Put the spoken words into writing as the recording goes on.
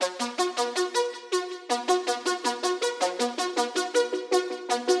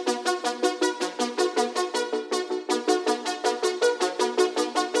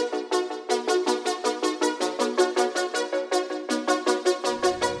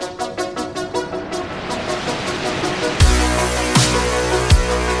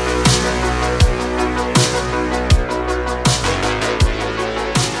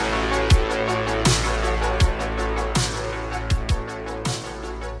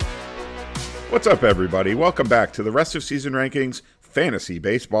What's up, everybody? Welcome back to the Rest of Season Rankings Fantasy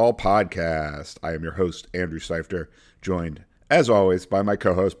Baseball Podcast. I am your host, Andrew Seifter, joined, as always, by my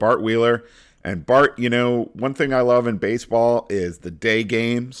co-host, Bart Wheeler. And Bart, you know, one thing I love in baseball is the day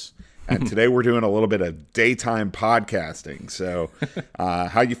games. And today we're doing a little bit of daytime podcasting. So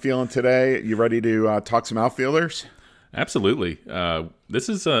how you feeling today? You ready to talk some outfielders? Absolutely. This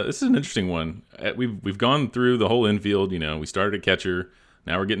is an interesting one. We've gone through the whole infield. You know, we started at catcher.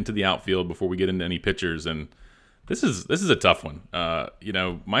 Now we're getting to the outfield before we get into any pitchers, and this is a tough one. You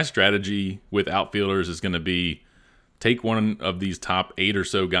know, my strategy with outfielders is going to be take one of these top 8 or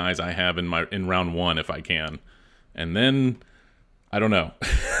so guys I have in round 1 if I can, and then I don't know.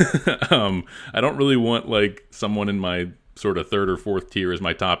 I don't really want like someone in my sort of 3rd or 4th tier as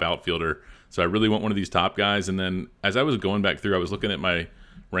my top outfielder. So I really want one of these top guys. And then as I was going back through, I was looking at my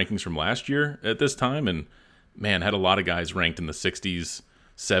rankings from last year at this time, and man, had a lot of guys ranked in the 60s.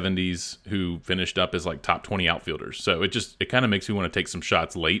 70s who finished up as like top 20 outfielders. So it kind of makes me want to take some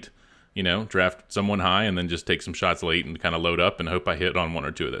shots late, you know, draft someone high and then just take some shots late and kind of load up and hope I hit on one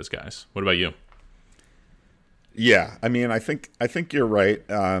or two of those guys. What about you? Yeah, I mean, I think you're right.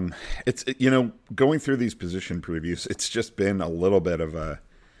 It's, you know, going through these position previews, it's just been a little bit of a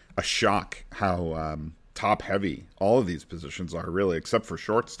shock how top heavy all of these positions are, really, except for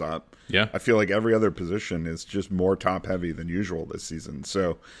shortstop. Yeah. I feel like every other position is just more top heavy than usual this season.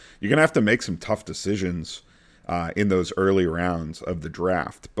 So you're going to have to make some tough decisions in those early rounds of the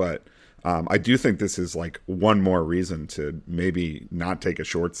draft. But I do think this is like one more reason to maybe not take a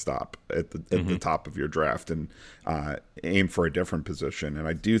shortstop at the top of your draft and aim for a different position. And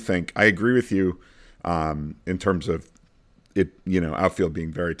I do think I agree with you in terms of it, you know, outfield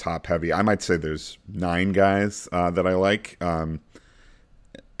being very top heavy. I might say there's 9 guys that I like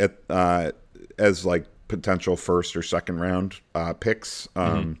as like potential first or second round picks.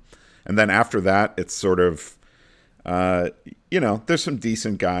 And then after that, it's sort of, you know, there's some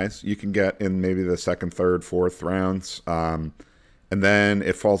decent guys you can get in maybe the 2nd, 3rd, 4th rounds. And then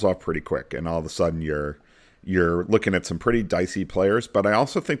it falls off pretty quick. And all of a sudden you're looking at some pretty dicey players. But I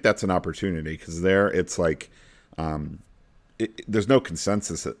also think that's an opportunity because it's like, there's no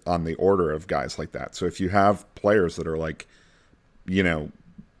consensus on the order of guys like that. So if you have players that are like, you know,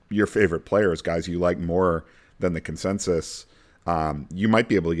 your favorite players, guys you like more than the consensus, you might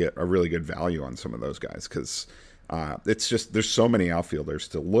be able to get a really good value on some of those guys because it's just there's so many outfielders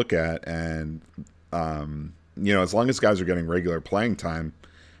to look at. And, you know, as long as guys are getting regular playing time,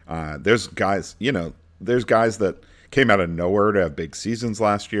 there's guys that came out of nowhere to have big seasons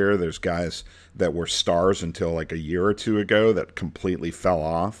last year. There's guys that were stars until like a year or two ago that completely fell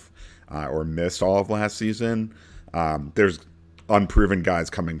off or missed all of last season. There's unproven guys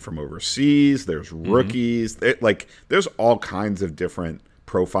coming from overseas. There's rookies. There's all kinds of different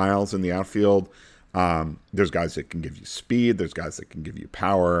profiles in the outfield. There's guys that can give you speed. There's guys that can give you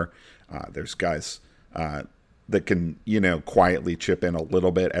power. There's guys that can, you know, quietly chip in a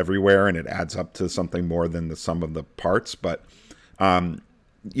little bit everywhere, and it adds up to something more than the sum of the parts. But,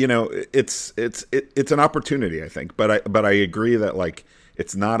 you know, it's an opportunity, I think. But I agree that like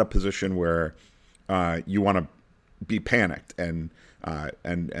it's not a position where you want to be panicked and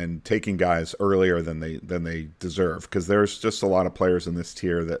taking guys earlier than they deserve, because there's just a lot of players in this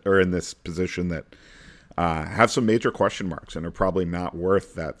tier that are in this position that have some major question marks and are probably not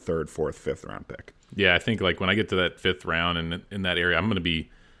worth that 3rd, 4th, 5th round pick. Yeah, I think like when I get to that 5th round and in that area, I'm gonna be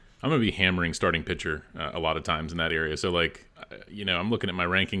hammering starting pitcher a lot of times in that area. So like, you know, I'm looking at my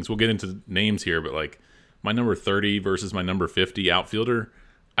rankings. We'll get into names here, but like my number 30 versus my number 50 outfielder,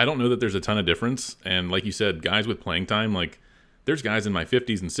 I don't know that there's a ton of difference. And like you said, guys with playing time, like there's guys in my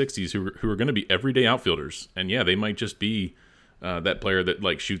 50s and 60s who are going to be everyday outfielders, and yeah, they might just be that player that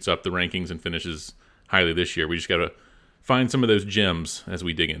like shoots up the rankings and finishes highly this year. We just got to find some of those gems as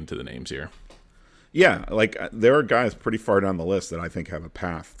we dig into the names here. Yeah, like there are guys pretty far down the list that I think have a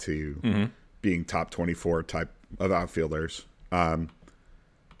path to being top 24 type of outfielders.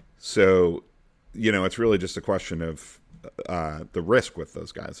 So, you know, it's really just a question of the risk with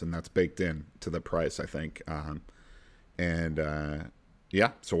those guys, and that's baked in to the price, I think.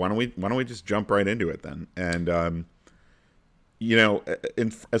 Yeah, so why don't we just jump right into it then? And you know,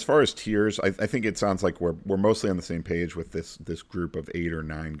 as far as tiers, I think it sounds like we're mostly on the same page with this group of 8 or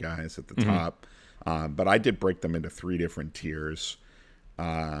 9 guys at the top. But I did break them into 3 different tiers.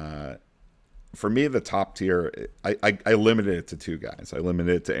 For me, the top tier, I limited it to 2 guys. I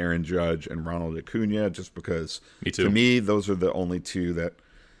limited it to Aaron Judge and Ronald Acuna, just because to me, those are the only 2 that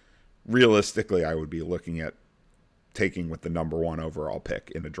realistically I would be looking at taking with the number 1 overall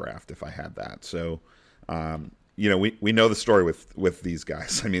pick in a draft if I had that. So, we know the story with these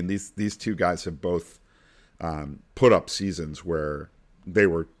guys. I mean, these two guys have both put up seasons where they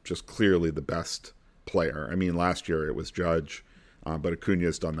were just clearly the best player. I mean, last year it was Judge, but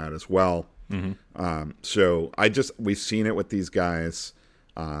Acuna's done that as well. So we've seen it with these guys,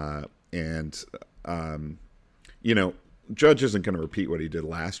 and Judge isn't going to repeat what he did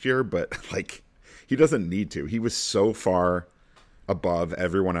last year, but like he doesn't need to. He was so far above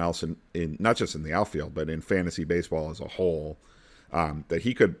everyone else in not just in the outfield, but in fantasy baseball as a whole, that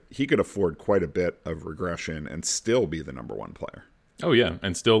he could afford quite a bit of regression and still be the number one player. Oh yeah,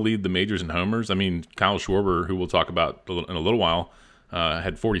 and still lead the majors in homers. I mean, Kyle Schwarber, who we'll talk about in a little while,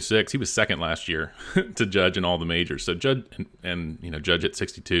 had 46. He was second last year to Judge in all the majors. So Judge and Judge at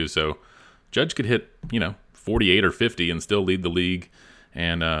 62. So Judge could hit 48 or 50 and still lead the league.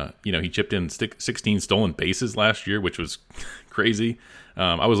 And he chipped in 16 stolen bases last year, which was crazy.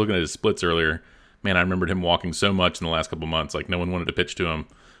 I was looking at his splits earlier. Man, I remembered him walking so much in the last couple of months. Like no one wanted to pitch to him.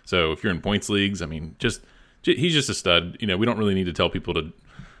 So if you're in points leagues, I mean, he's just a stud. We don't really need to tell people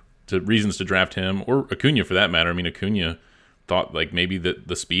to reasons to draft him or Acuna for that matter. I mean, Acuna thought like maybe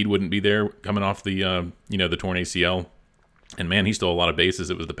the speed wouldn't be there coming off the the torn ACL, and man, he stole a lot of bases.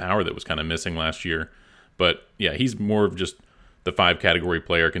 It was the power that was kind of missing last year. But yeah, he's more of just the 5 category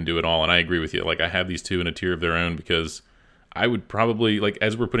player, can do it all. And I agree with you. Like I have these two in a tier of their own because I would probably, like,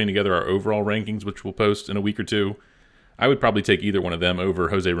 as we're putting together our overall rankings, which we'll post in a week or two, I would probably take either one of them over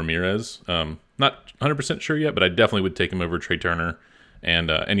Jose Ramirez. Not 100% sure yet, but I definitely would take him over Trey Turner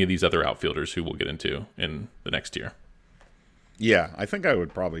and any of these other outfielders who we'll get into in the next tier. Yeah, I think I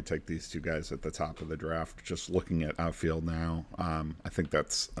would probably take these two guys at the top of the draft. Just looking at outfield now, I think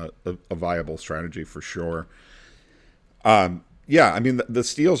that's a viable strategy for sure. Yeah, I mean, the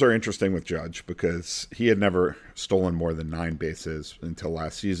steals are interesting with Judge because he had never stolen more than 9 bases until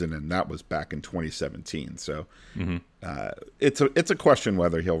last season, and that was back in 2017. So it's a question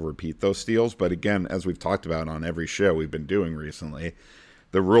whether he'll repeat those steals. But again, as we've talked about on every show we've been doing recently,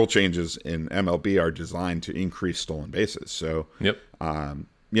 the rule changes in MLB are designed to increase stolen bases. So,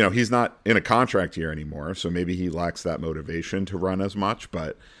 he's not in a contract year anymore, so maybe he lacks that motivation to run as much.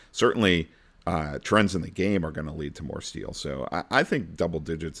 But certainly trends in the game are going to lead to more steals. So I think double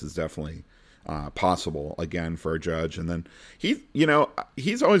digits is definitely possible again for a Judge. And then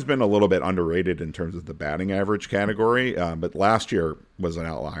he's always been a little bit underrated in terms of the batting average category. But last year was an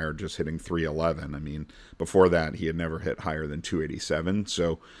outlier, just hitting 311. I mean, before that he had never hit higher than 287.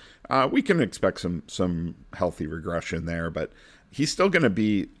 So we can expect some healthy regression there, but he's still going to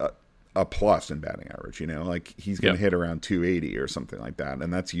be a plus in batting average. Like he's going to hit around 280 or something like that,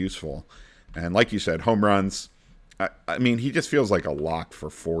 and that's useful. And like you said, home runs, I mean, he just feels like a lock for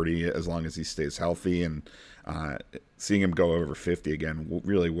 40 as long as he stays healthy. And seeing him go over 50 again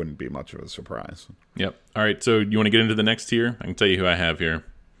really wouldn't be much of a surprise. Yep. All right, so you want to get into the next tier? I can tell you who I have here.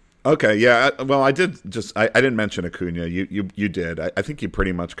 Okay, yeah. Well, I didn't mention Acuna. You did. I think you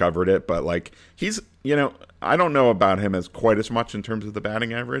pretty much covered it. But, like, he's, I don't know about him as quite as much in terms of the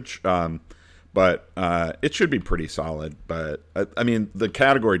batting average. But it should be pretty solid. But, I mean, the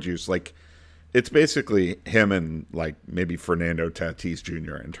category juice, like, it's basically him and like maybe Fernando Tatis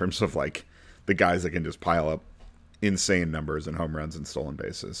Jr. in terms of like the guys that can just pile up insane numbers in home runs and stolen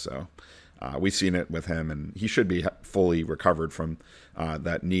bases. So we've seen it with him, and he should be fully recovered from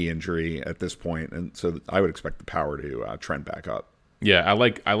that knee injury at this point. And so I would expect the power to trend back up. Yeah,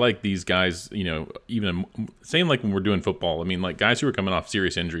 I like these guys, even same like when we're doing football. I mean, like guys who are coming off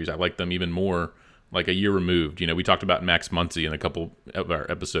serious injuries, I like them even more like a year removed. We talked about Max Muncy in a couple of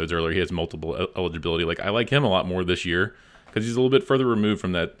our episodes earlier. He has multiple eligibility. Like I like him a lot more this year because he's a little bit further removed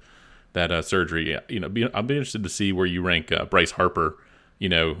from that surgery. I'll be interested to see where you rank Bryce Harper,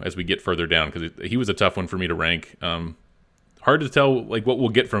 as we get further down, because he was a tough one for me to rank. Hard to tell like what we'll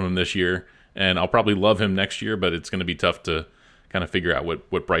get from him this year, and I'll probably love him next year, but it's going to be tough to kind of figure out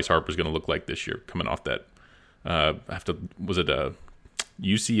what Bryce Harper is going to look like this year coming off that. Was it a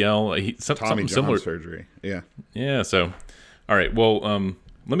UCL, Tommy something similar surgery. Yeah. So, all right. Well,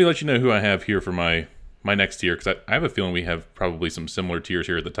 let me let you know who I have here for my next tier, because I have a feeling we have probably some similar tiers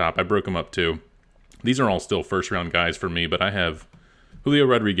here at the top. I broke them up too. These are all still first round guys for me, but I have Julio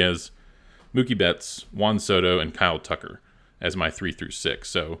Rodriguez, Mookie Betts, Juan Soto, and Kyle Tucker as my 3 through 6.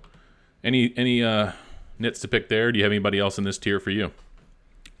 So, any nits to pick there? Do you have anybody else in this tier for you?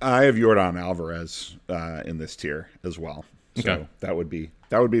 I have Yordan Alvarez in this tier as well. So okay. that would be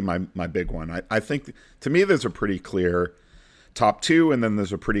my big one. I think to me there's a pretty clear top 2, and then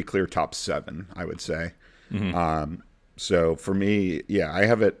there's a pretty clear top 7, I would say. Mm-hmm. So for me, I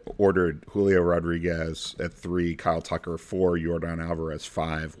have it ordered Julio Rodriguez at 3, Kyle Tucker 4, Yordan Alvarez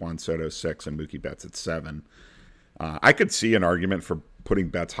 5, Juan Soto 6, and Mookie Betts at 7. I could see an argument for putting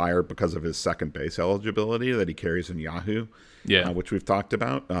Betts higher because of his second base eligibility that he carries in Yahoo, which we've talked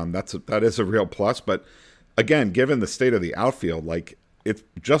about. That is a real plus. But again, given the state of the outfield, like it's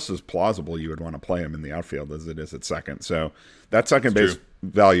just as plausible you would want to play him in the outfield as it is at second. So that second base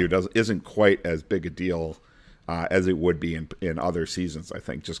value isn't quite as big a deal as it would be in other seasons, I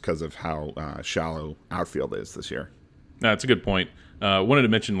think, just because of how shallow outfield is this year. No, that's a good point. Wanted to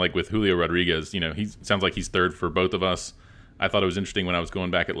mention, like with Julio Rodriguez, he sounds like he's third for both of us. I thought it was interesting when I was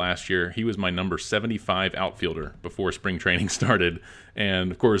going back at last year. He was my number 75 outfielder before spring training started,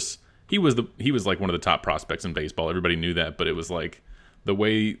 and of course he was like one of the top prospects in baseball. Everybody knew that, but it was like the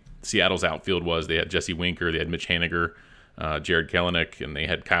way Seattle's outfield was. They had Jesse Winker, they had Mitch Haniger, Jared Kelenic, and they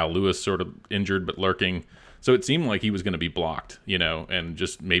had Kyle Lewis sort of injured but lurking. So it seemed like he was going to be blocked, and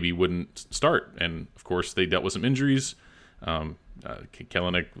just maybe wouldn't start. And of course they dealt with some injuries.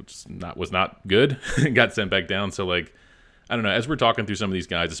 Kelenic was not good, got sent back down. So like, I don't know. As we're talking through some of these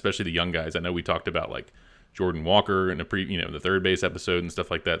guys, especially the young guys, I know we talked about like Jordan Walker in the third base episode and stuff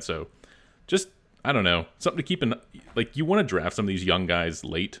like that. So just, I don't know, something to keep in. Like you want to draft some of these young guys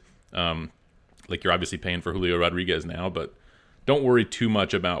late. Like you're obviously paying for Julio Rodriguez now, but don't worry too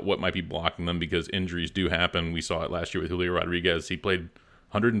much about what might be blocking them because injuries do happen. We saw it last year with Julio Rodriguez. He played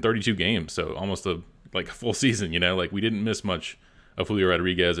 132 games, so almost a full season. Like we didn't miss much of Julio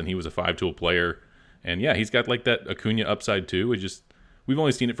Rodriguez, and he was a 5-tool player. And yeah, he's got like that Acuna upside too. We've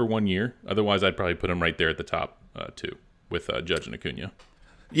only seen it for 1 year. Otherwise, I'd probably put him right there at the top too with Judge and Acuna.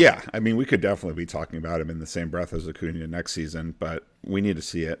 Yeah, I mean, we could definitely be talking about him in the same breath as Acuna next season, but we need to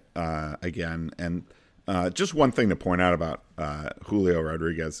see it again. And just one thing to point out about Julio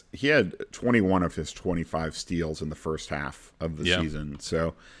Rodriguez, he had 21 of his 25 steals in the first half of the season.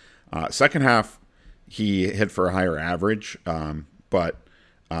 So second half, he hit for a higher average, but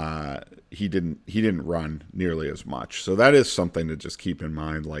he didn't run nearly as much. So that is something to just keep in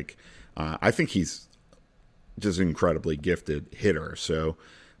mind. Like I think he's just an incredibly gifted hitter. So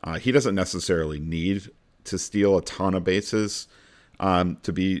he doesn't necessarily need to steal a ton of bases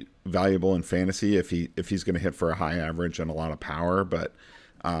to be valuable in fantasy if he's going to hit for a high average and a lot of power. But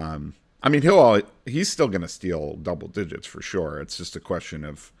I mean, he's still going to steal double digits for sure. It's just a question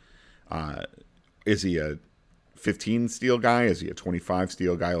of is he a 15 steal guy? Is he a 25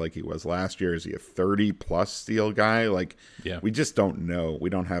 steal guy like he was last year? Is he a 30 plus steal guy? Like, we just don't know.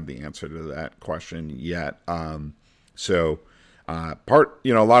 We don't have the answer to that question yet. So a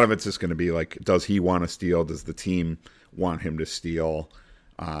lot of it's just going to be like, does he want to steal? Does the team want him to steal?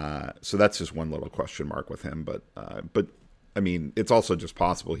 So that's just one little question mark with him. But I mean, it's also just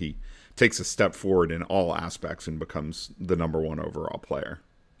possible he takes a step forward in all aspects and becomes the number 1 overall player.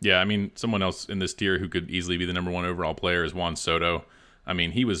 Yeah, I mean, someone else in this tier who could easily be the number 1 overall player is Juan Soto. I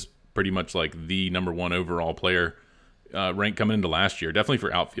mean, he was pretty much like the number 1 overall player ranked coming into last year, definitely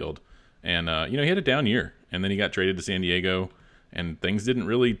for outfield. And, he had a down year. And then he got traded to San Diego, and things didn't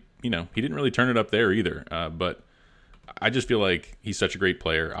really, he didn't really turn it up there either. But I just feel like he's such a great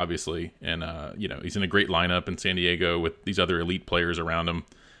player, obviously. And, he's in a great lineup in San Diego with these other elite players around him.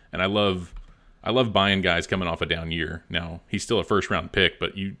 And I love buying guys coming off a down year. Now, he's still a first-round pick,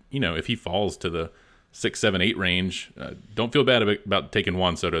 but if he falls to the 6, 7, 8 range, don't feel bad about taking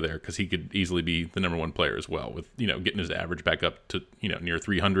Juan Soto there because he could easily be the number 1 player as well with, getting his average back up to, near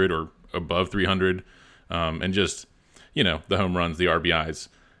 300 or above 300. And just, the home runs, the RBIs,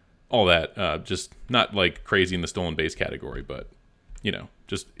 all that. Just not like crazy in the stolen base category, but,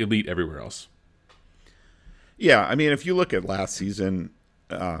 just elite everywhere else. Yeah, I mean, if you look at last season,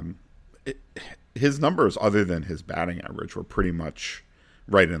 his numbers other than his batting average were pretty much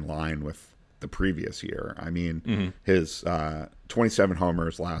right in line with the previous year. I mean, his 27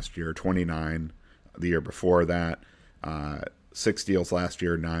 homers last year, 29 the year before that, 6 steals last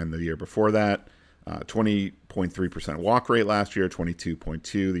year, 9 the year before that, 20.3% walk rate last year,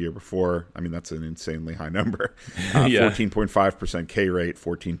 22.2 the year before. I mean, that's an insanely high number. 14.5% K rate,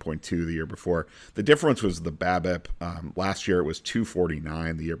 14.2 the year before. The difference was the BABIP. Last year it was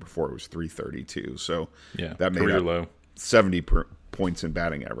 249. The year before it was 332. So that made up low. 70 points in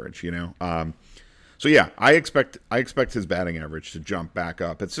batting average. So yeah, I expect his batting average to jump back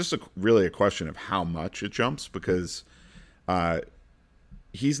up. It's just really a question of how much it jumps because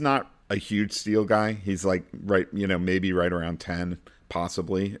he's not a huge steal guy. He's like maybe right around 10,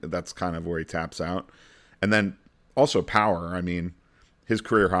 possibly. That's kind of where he taps out. And then also power. I mean, his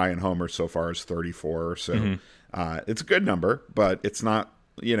career high in homers so far is 34. So it's a good number, but it's not,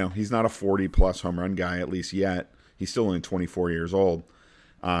 he's not a 40 plus home run guy, at least yet. He's still only 24 years old.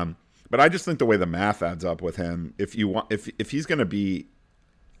 But I just think the way the math adds up with him, if he's going to be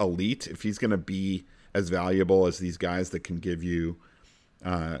elite, if he's going to be as valuable as these guys that can give you,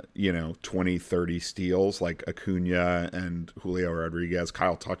 20, 30 steals like Acuna and Julio Rodriguez,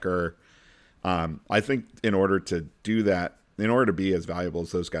 Kyle Tucker. I think in order to do that, in order to be as valuable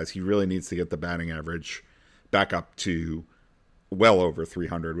as those guys, he really needs to get the batting average back up to well over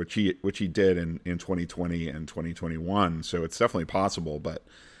 300, which he did in 2020 and 2021. So it's definitely possible, but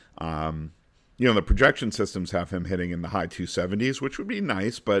the projection systems have him hitting in the high 270s, which would be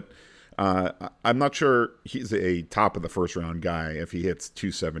nice, but I'm not sure he's a top of the first round guy if he hits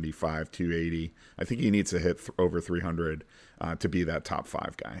 275, 280. I think he needs to hit over 300 to be that top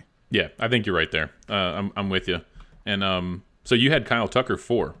 5 guy. Yeah, I think you're right there. I'm with you. And so you had Kyle Tucker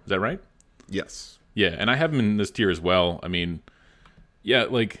 4, is that right? Yes. Yeah, and I have him in this tier as well. I mean, yeah,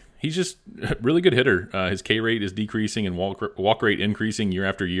 like he's just a really good hitter. His K rate is decreasing and walk rate increasing year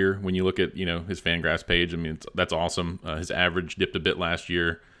after year. When you look at his Fangraphs page, I mean that's awesome. His average dipped a bit last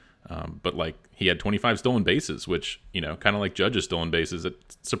year, but like he had 25 stolen bases, which kind of like Judge's stolen bases.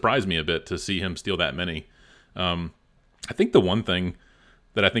 It surprised me a bit to see him steal that many. I think the one thing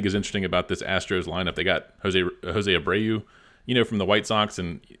that I think is interesting about this Astros lineup, they got Jose Abreu, from the White Sox,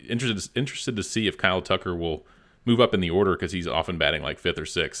 and interested to see if Kyle Tucker will move up in the order because he's often batting like 5th or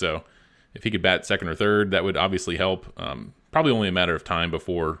 6th. So if he could bat 2nd or 3rd, that would obviously help. Probably only a matter of time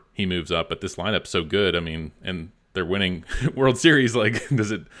before he moves up. But this lineup's so good. I mean, and they're winning World Series. Like,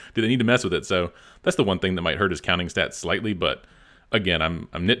 do they need to mess with it? So that's the one thing that might hurt his counting stats slightly. But again, I'm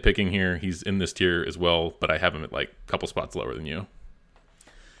nitpicking here. He's in this tier as well, but I have him at like a couple spots lower than you.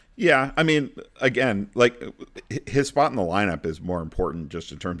 Yeah, I mean, again, like his spot in the lineup is more important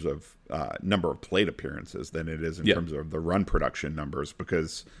just in terms of number of plate appearances than it is in terms of the run production numbers,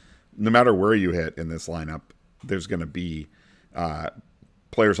 because no matter where you hit in this lineup, there's going to be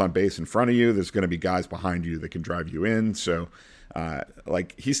players on base in front of you. There's going to be guys behind you that can drive you in. So,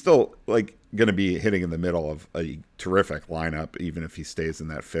 he's still like going to be hitting in the middle of a terrific lineup, even if he stays in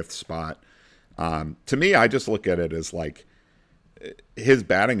that 5th spot. To me, I just look at it as like, his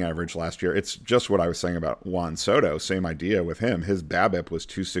batting average last year, it's just what I was saying about Juan Soto. Same idea with him. His BABIP was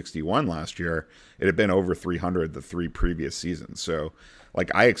 261 last year. It had been over 300 the 3 previous seasons. So,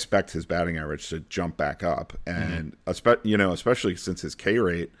 like, I expect his batting average to jump back up. And, especially since his K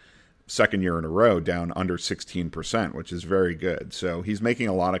rate, 2nd year in a row, down under 16%, which is very good. So, he's making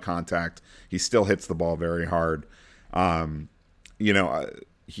a lot of contact. He still hits the ball very hard.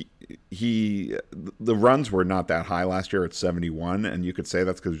 The runs were not that high last year at 71, and you could say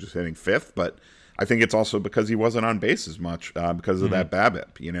that's because he was just hitting 5th, but I think it's also because he wasn't on base as much because of that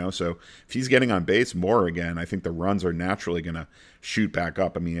BABIP, so if he's getting on base more again, I think the runs are naturally going to shoot back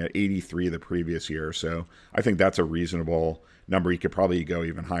up. I mean, at 83 the previous year, so I think that's a reasonable number. He could probably go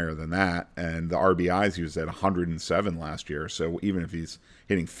even higher than that, and the RBIs, he was at 107 last year, so even if he's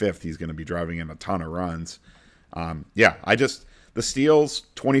hitting 5th, he's going to be driving in a ton of runs. The steals,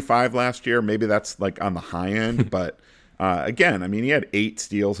 25 last year, maybe that's like on the high end. But again, I mean, he had 8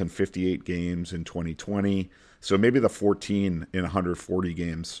 steals in 58 games in 2020. So maybe the 14 in 140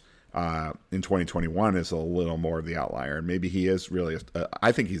 games in 2021 is a little more of the outlier. Maybe he is really,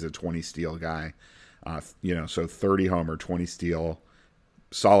 I think he's a 20 steal guy. So 30 homer, 20 steal,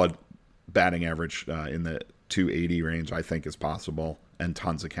 solid batting average in the 280 range, I think is possible. And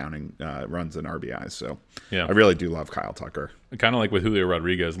tons of counting runs and RBIs. So yeah, I really do love Kyle Tucker. Kind of like with Julio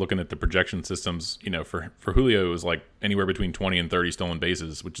Rodriguez, looking at the projection systems, for Julio, it was like anywhere between 20 and 30 stolen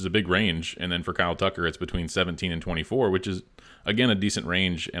bases, which is a big range. And then for Kyle Tucker, it's between 17 and 24, which is, again, a decent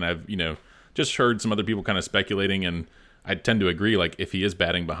range. And I've, just heard some other people kind of speculating, and I tend to agree, like if he is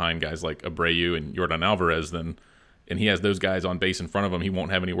batting behind guys like Abreu and Yordan Alvarez, then and he has those guys on base in front of him, he won't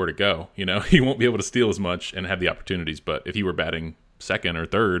have anywhere to go. He won't be able to steal as much and have the opportunities. But if he were batting 2nd or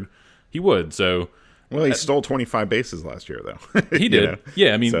 3rd, he would. So, well, he stole 25 bases last year, though. He did.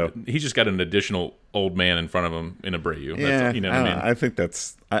 Yeah, I mean, he just got an additional old man in front of him in Abreu. Yeah, what I mean? I think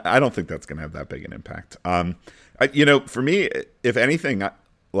that's. I don't think that's going to have that big an impact. For me, if anything,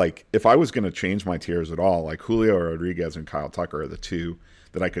 like if I was going to change my tiers at all, like Julio Rodriguez and Kyle Tucker are the 2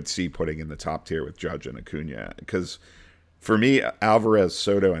 that I could see putting in the top tier with Judge and Acuna. Because for me, Alvarez,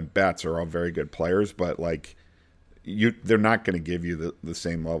 Soto, and Betts are all very good players, but like. They're not going to give you the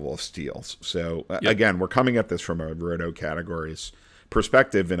same level of steals. So again, we're coming at this from a roto categories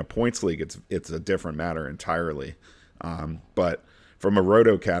perspective. In a points league, it's a different matter entirely. But from a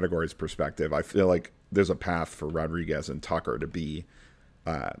roto categories perspective, I feel like there's a path for Rodriguez and Tucker to be,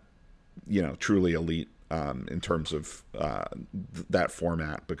 truly elite in terms of that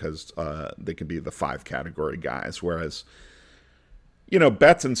format, because they can be the 5 category guys, whereas.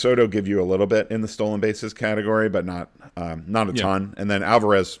 Betts and Soto give you a little bit in the stolen bases category, but not a ton. And then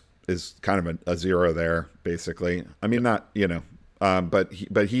Alvarez is kind of a zero there, basically. I mean, not, but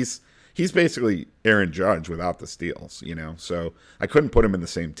he's basically Aaron Judge without the steals, So I couldn't put him in the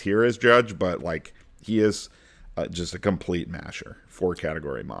same tier as Judge, but like he is just a complete masher,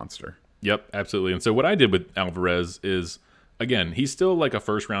 4-category monster. Yep, absolutely. And so what I did with Alvarez is, again, he's still like a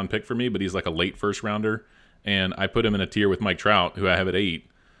first-round pick for me, but he's like a late first-rounder. And I put him in a tier with Mike Trout, who I have at 8,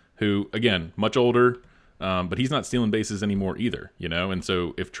 who, again, much older, but he's not stealing bases anymore either, And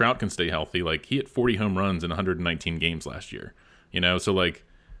so if Trout can stay healthy, like he hit 40 home runs in 119 games last year, So like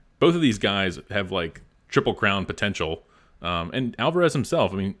both of these guys have like triple crown potential. And Alvarez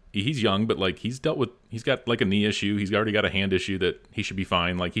himself, I mean, he's young, but like he's got like a knee issue. He's already got a hand issue that he should be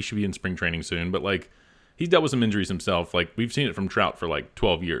fine. Like he should be in spring training soon, but like he's dealt with some injuries himself. Like we've seen it from Trout for like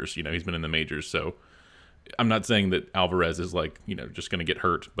 12 years, he's been in the majors. So I'm not saying that Alvarez is like, just going to get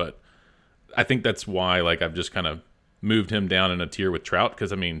hurt, but I think that's why like I've just kind of moved him down in a tier with Trout.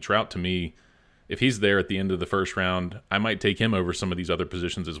 Cause I mean, Trout to me, if he's there at the end of the first round, I might take him over some of these other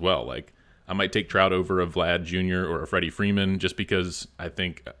positions as well. Like I might take Trout over a Vlad Jr. or a Freddie Freeman just because I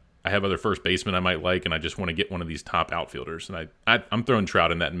think I have other first basemen I might like, and I just want to get one of these top outfielders. And I'm throwing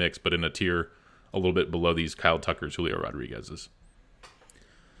Trout in that mix, but in a tier a little bit below these Kyle Tuckers, Julio Rodriguez's.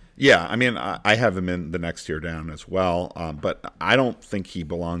 Yeah, I mean, I have him in the next tier down as well, but I don't think he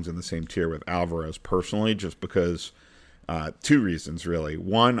belongs in the same tier with Alvarez personally, just because 2 reasons, really.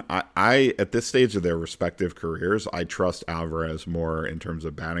 One, I at this stage of their respective careers, I trust Alvarez more in terms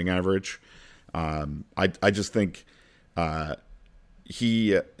of batting average. I just think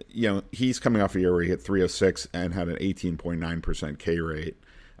he's coming off a year where he hit 306 and had an 18.9% K rate,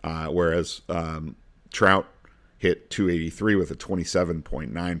 whereas Trout hit 283 with a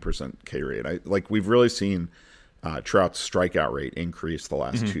 27.9% K rate. We've really seen Trout's strikeout rate increase the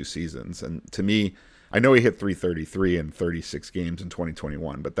last 2 seasons, and to me, I know he hit 333 in 36 games in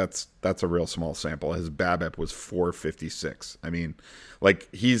 2021, but that's a real small sample. His BABIP was 456. I mean,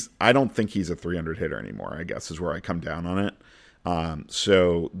 I don't think he's a 300 hitter anymore, I guess, is where I come down on it.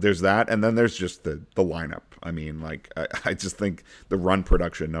 So there's that, and then there's just the lineup. I mean, I just think the run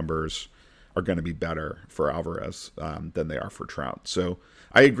production numbers are going to be better for Alvarez than they are for Trout. So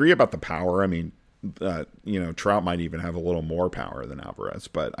I agree about the power. I mean, Trout might even have a little more power than Alvarez,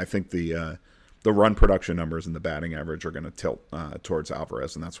 but I think the run production numbers and the batting average are going to tilt towards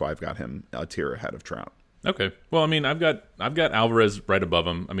Alvarez, and that's why I've got him a tier ahead of Trout. Okay. Well, I mean, I've got Alvarez right above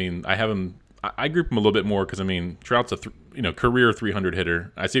him. I mean, I have him. I group him a little bit more because I mean, Trout's a career 300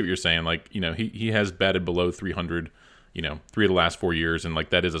 hitter. I see what you're saying. Like, he has batted below 300. 3 of the last 4 years, and like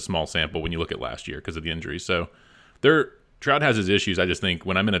that is a small sample when you look at last year because of the injury. So Trout has his issues. I just think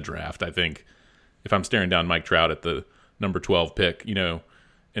when I'm in a draft, I think if I'm staring down Mike Trout at the number 12 pick, in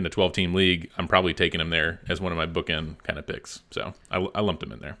a 12-team league, I'm probably taking him there as one of my bookend kind of picks. So I lumped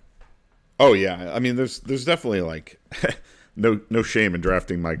him in there. Oh yeah, I mean, there's definitely like no shame in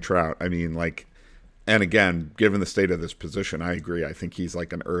drafting Mike Trout. I mean, and again, given the state of this position, I agree. I think he's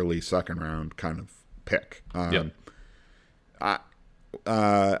like an early second round kind of pick. Yep.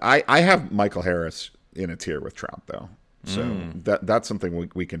 I have Michael Harris in a tier with Trout, though. So that's something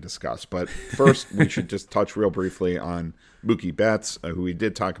we can discuss. But first, we should just touch real briefly on Mookie Betts, who we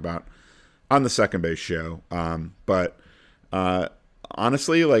did talk about on the second base show. But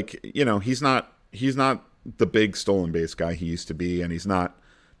honestly, he's not the big stolen base guy he used to be, and he's not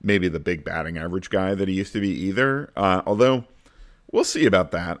maybe the big batting average guy that he used to be either. Although we'll see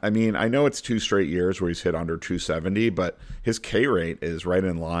about that. I mean, I know it's 2 straight years where he's hit under 270, but his K rate is right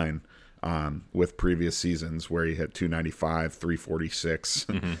in line with previous seasons where he hit 295, 346.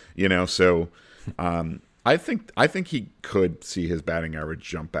 So I think he could see his batting average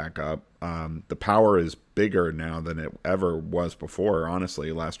jump back up. The power is bigger now than it ever was before.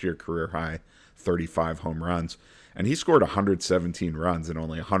 Honestly, last year career high 35 home runs, and he scored 117 runs in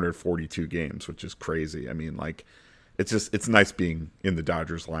only 142 games, which is crazy. I mean, it's nice being in the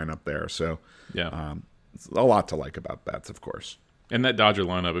Dodgers lineup there. So yeah, it's a lot to like about Betts, of course. And that Dodger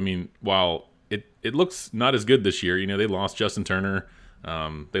lineup, I mean, while it looks not as good this year, they lost Justin Turner,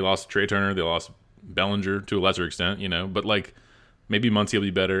 they lost Trey Turner, they lost Bellinger to a lesser extent, but maybe Muncy will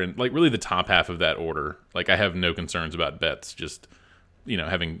be better. And really the top half of that order, I have no concerns about Betts just,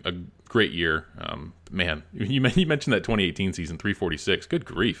 having a great year. Man, you mentioned that 2018 season, 346. Good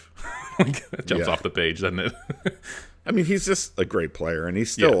grief. That jumps off the page, doesn't it? I mean, he's just a great player, and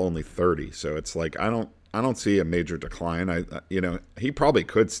he's still only 30. So it's I don't see a major decline. He probably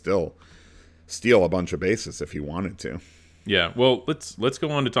could still steal a bunch of bases if he wanted to. Yeah, well, let's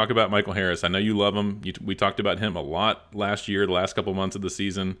go on to talk about Michael Harris. I know you love him. We talked about him a lot last year, the last couple months of the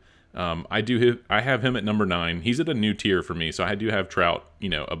season. I have him at number 9. He's at a new tier for me, so I do have Trout,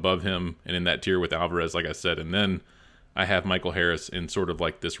 above him and in that tier with Alvarez, like I said, and then I have Michael Harris in sort of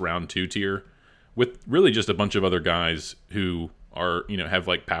like this round 2 tier with really just a bunch of other guys who are have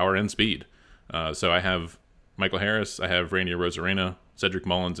like power and speed. So I have Michael Harris, I have Randy Arozarena, Cedric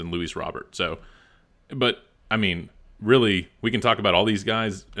Mullins, and Luis Robert. So, but I mean, really, we can talk about all these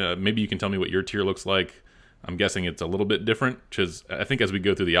guys. Maybe you can tell me what your tier looks like. I'm guessing it's a little bit different because I think as we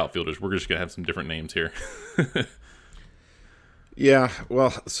go through the outfielders, we're just going to have some different names here. Yeah,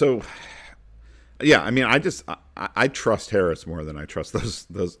 well, so yeah, I mean, I trust Harris more than I trust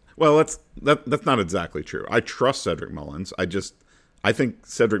those. Well, that's not exactly true. I trust Cedric Mullins. I think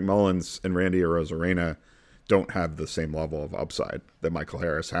Cedric Mullins and Randy Arozarena don't have the same level of upside that Michael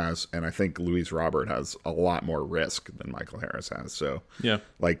Harris has, and I think Luis Robert has a lot more risk than Michael Harris has. So, yeah,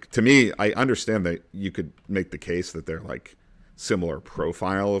 like to me, I understand that you could make the case that they're like similar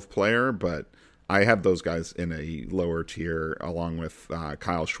profile of player, but I have those guys in a lower tier along with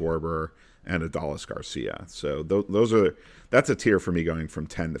Kyle Schwarber and Adolis Garcia. So that's a tier for me going from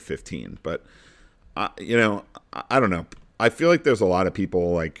 10 to 15. But I don't know. I feel like there's a lot of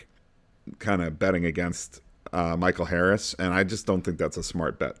people like kind of betting against Michael Harris, and I just don't think that's a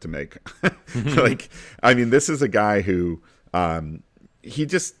smart bet to make. Like, I mean, this is a guy who he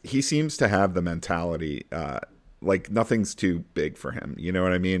seems to have the mentality like nothing's too big for him. You know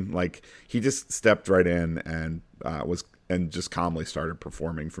what I mean? Like he just stepped right in and just calmly started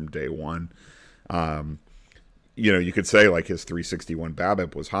performing from day one. You could say like his 361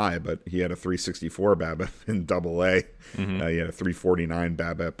 BABIP was high, but he had a 364 BABIP in Double A. Mm-hmm. He had a 349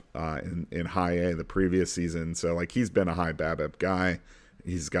 BABIP in High A the previous season. So like he's been a high BABIP guy.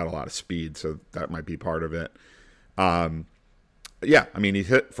 He's got a lot of speed, so that might be part of it. Yeah, I mean he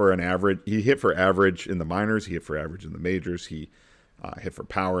hit for average in the minors. He hit for average in the majors. He hit for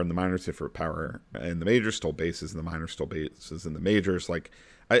power in the minors. Hit for power in the majors. Stole bases in the minors. Stole bases in the majors. Like.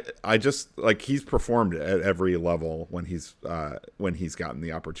 I just like he's performed at every level when he's gotten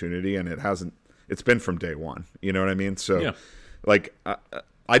the opportunity, and it's been from day one. You know what I mean? So, yeah. Like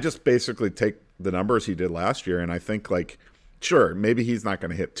I just basically take the numbers he did last year, and I think like sure maybe he's not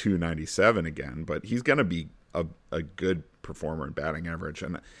going to hit 297 again, but he's going to be a good performer in batting average,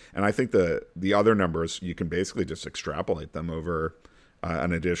 and I think the other numbers you can basically just extrapolate them over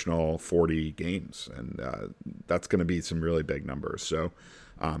an additional 40 games, and that's going to be some really big numbers. So.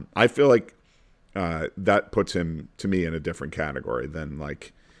 I feel like that puts him, to me, in a different category than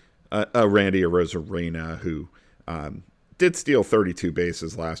like a Randy Arozarena who did steal 32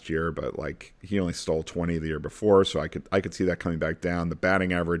 bases last year, but like he only stole 20 the year before, so I could see that coming back down. The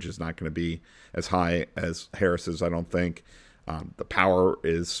batting average is not going to be as high as Harris's, I don't think. The power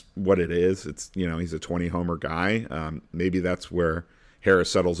is what it is. It's he's a 20 homer guy. Maybe that's where Harris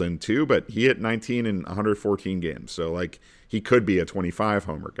settles in too, but he hit 19 in 114 games, so like. He could be a 25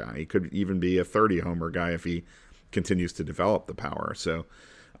 homer guy. He could even be a 30 homer guy if he continues to develop the power. So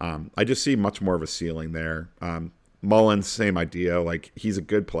I just see much more of a ceiling there. Mullins, same idea. Like he's a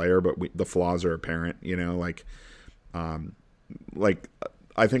good player, but the flaws are apparent. Like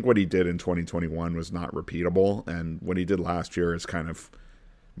I think what he did in 2021 was not repeatable, and what he did last year is kind of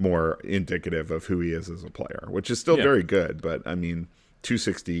more indicative of who he is as a player, which is still very good. But I mean.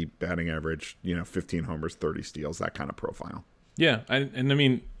 260 batting average, 15 homers, 30 steals, that kind of profile. Yeah, I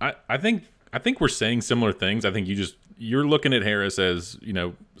mean, I think we're saying similar things. I think you're looking at Harris as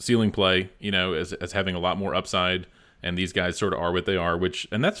ceiling play, as having a lot more upside, and these guys sort of are what they are,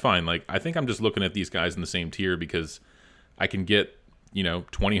 and that's fine. Like I think I'm just looking at these guys in the same tier because I can get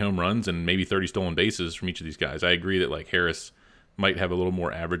 20 home runs and maybe 30 stolen bases from each of these guys. I agree that like Harris might have a little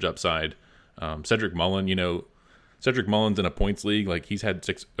more average upside. Cedric Mullins in a points league, like he's had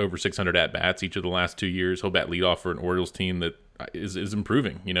over 600 at bats each of the last 2 years. He'll bat leadoff for an Orioles team that is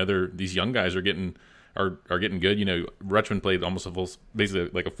improving. These young guys are getting good. Rutschman played basically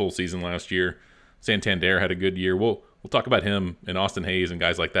like a full season last year. Santander had a good year. We'll talk about him and Austin Hayes and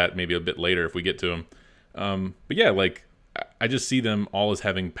guys like that maybe a bit later if we get to him. But yeah, like I just see them all as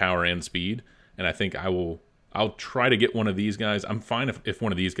having power and speed, and I think I'll try to get one of these guys. I'm fine if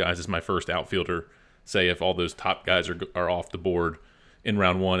one of these guys is my first outfielder. Say if all those top guys are off the board in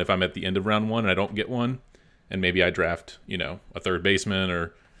round one, if I'm at the end of round one and I don't get one, and maybe I draft, a third baseman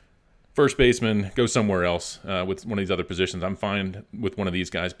or first baseman, go somewhere else with one of these other positions, I'm fine with one of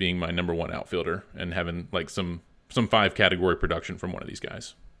these guys being my number one outfielder and having like some 5 category production from one of these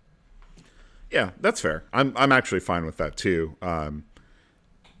guys. Yeah, that's fair. I'm actually fine with that too.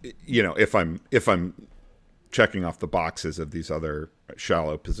 If I'm checking off the boxes of these other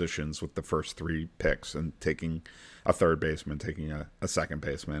shallow positions with the first 3 picks and taking a third baseman, taking a second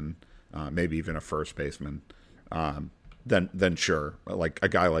baseman, maybe even a first baseman, then sure, like a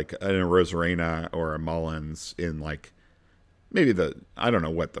guy like a Rosarena or a Mullins in like maybe the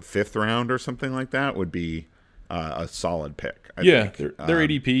 5th round or something like that would be a solid pick. I think. Their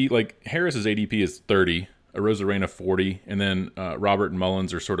ADP, like Harris's ADP is 30, a Rosarena 40, and then Robert and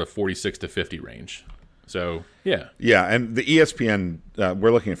Mullins are sort of 46 to 50 range. So yeah, and the ESPN,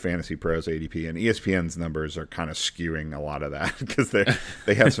 we're looking at Fantasy Pros ADP, and ESPN's numbers are kind of skewing a lot of that because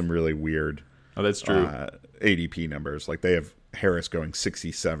they have some really weird. Oh, that's true. ADP numbers, like they have Harris going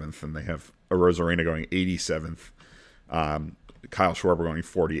 67th, and they have a Rosarena going 87th. Kyle Schwarber going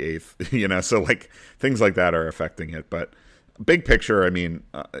 48th. So like things like that are affecting it, but. Big picture, I mean,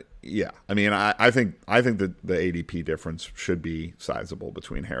 I think that the ADP difference should be sizable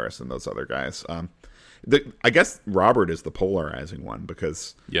between Harris and those other guys. I guess Robert is the polarizing one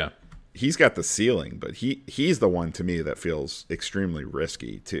because he's got the ceiling, but he's the one to me that feels extremely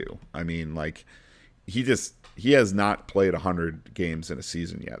risky too. I mean, like he has not played 100 games in a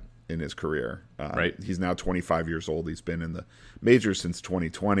season yet in his career. Right. He's now 25 years old. He's been in the majors since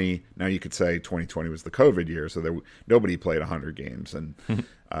 2020. Now you could say 2020 was the COVID year, so nobody played 100 games. And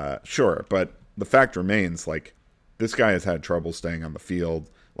sure, but the fact remains, like this guy has had trouble staying on the field.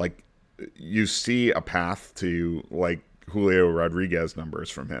 Like you see a path to like Julio Rodriguez numbers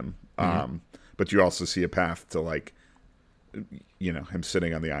from him, but you also see a path to like him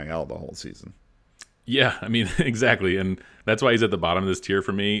sitting on the IL the whole season. Yeah, I mean, exactly. And that's why he's at the bottom of this tier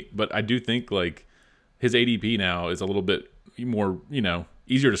for me. But I do think like his ADP now is a little bit more,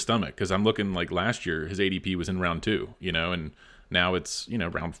 easier to stomach because I'm looking like last year, his ADP was in round 2, and now it's,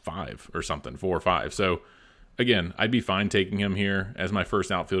 round 5 or something, 4 or 5. So again, I'd be fine taking him here as my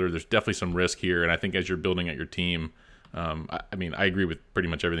first outfielder. There's definitely some risk here. And I think as you're building at your team, I agree with pretty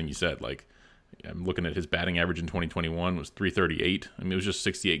much everything you said. Like, I'm looking at his batting average in 2021 was 338. I mean, it was just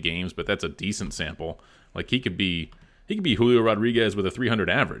 68 games, but that's a decent sample. Like he could be Julio Rodriguez with a 300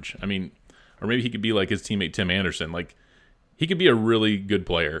 average. I mean, or maybe he could be like his teammate Tim Anderson. Like he could be a really good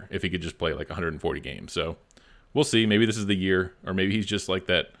player if he could just play like 140 games. So we'll see. Maybe this is the year, or maybe he's just like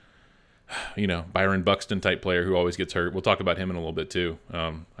that, Byron Buxton type player who always gets hurt. We'll talk about him in a little bit too.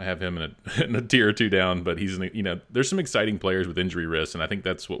 I have him in a tier or 2 down, but he's there's some exciting players with injury risks, and I think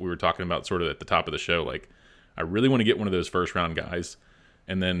that's what we were talking about sort of at the top of the show. Like, I really want to get one of those first round guys,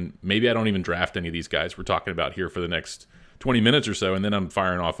 and then maybe I don't even draft any of these guys we're talking about here for the next 20 minutes or so, and then I'm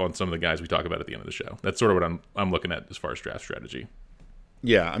firing off on some of the guys we talk about at the end of the show. That's sort of what I'm looking at as far as draft strategy.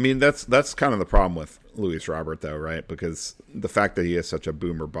 Yeah, I mean that's kind of the problem with Luis Robert though, right? Because the fact that he is such a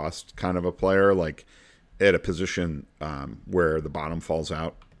boom or bust kind of a player, like at a position where the bottom falls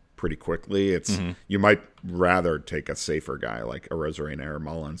out pretty quickly, it's you might rather take a safer guy like a Rosarena or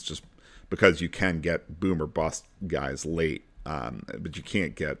Mullins just because you can get boom or bust guys late, but you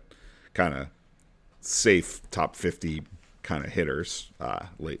can't get kind of safe top 50 kind of hitters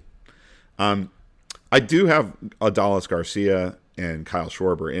late. I do have Adalis Garcia and Kyle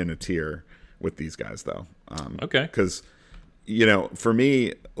Schwarber in a tier with these guys, though. Okay. Because, for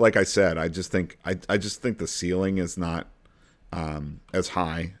me, like I said, I just think the ceiling is not as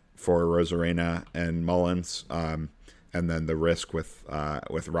high for Rosarena and Mullins, and then the risk with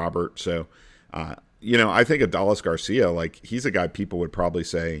Robert. So, I think Adalis Garcia, like he's a guy people would probably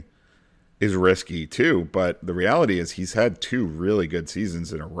say is risky too, but the reality is he's had 2 really good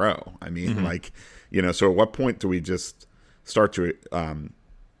seasons in a row. I mean, so at what point do we just start to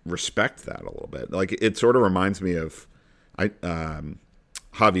respect that a little bit? Like it sort of reminds me of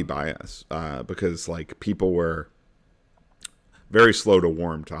Javi Baez, because like people were very slow to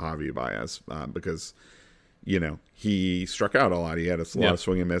warm to Javi Baez because he struck out a lot. He had a lot of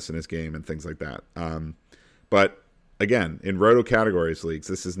swing and miss in his game and things like that. But again, in roto categories leagues,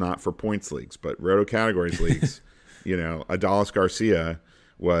 this is not for points leagues, but roto categories leagues, Adalis Garcia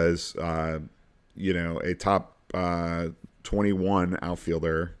was a top 21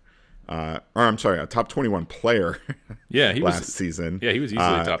 outfielder, a top 21 player. Yeah, he last season. Yeah, he was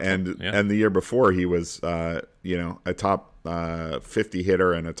easily top. And the year before he was, a top 50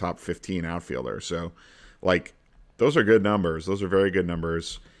 hitter and a top 15 outfielder. So, like, those are good numbers. Those are very good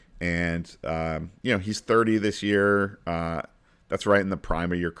numbers. And he's 30 this year. That's right in the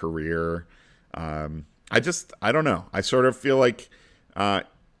prime of your career. I don't know. I sort of feel like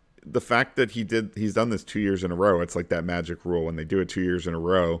the fact that he's done this 2 years in a row, it's like that magic rule. When they do it 2 years in a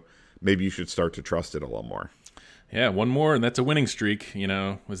row, maybe you should start to trust it a little more. Yeah, one more, and that's a winning streak,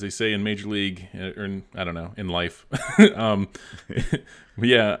 as they say in Major League, or in life.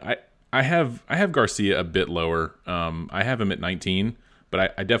 Yeah, I have Garcia a bit lower. I have him at 19,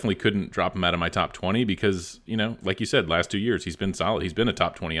 but I definitely couldn't drop him out of my top 20 because, like you said, last 2 years he's been solid. He's been a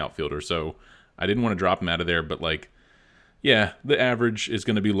top 20 outfielder, so I didn't want to drop him out of there. But yeah, the average is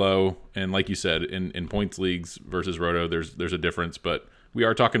going to be low, and like you said, in points leagues versus Roto, there's a difference. But we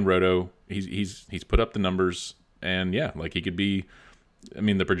are talking Roto. He's put up the numbers, and yeah, he could be. I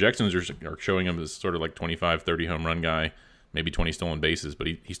mean, the projections are showing him as sort of 25, 30 home run guy, maybe 20 stolen bases, but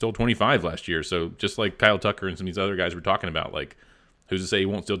he stole 25 last year. So just like Kyle Tucker and some of these other guys we're talking about, who's to say he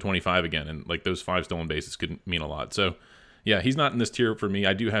won't steal 25 again? And those 5 stolen bases could mean a lot. So yeah, he's not in this tier for me.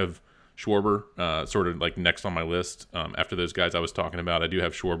 I do have Schwarber sort of next on my list. After those guys I was talking about, I do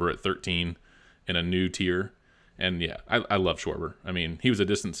have Schwarber at 13 in a new tier. And yeah, I love Schwarber. I mean, he was a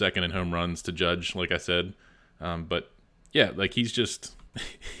distant second in home runs to Judge, like I said. But yeah, he's just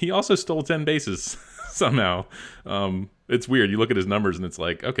he also stole 10 bases somehow. It's weird. You look at his numbers and it's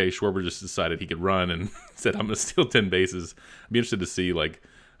okay, Schwarber just decided he could run and said, I'm going to steal 10 bases. I'd be interested to see, I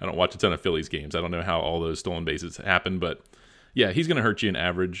don't watch a ton of Phillies games. I don't know how all those stolen bases happen, but yeah, he's going to hurt you in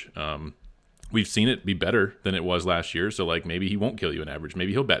average. We've seen it be better than it was last year. So maybe he won't kill you in average.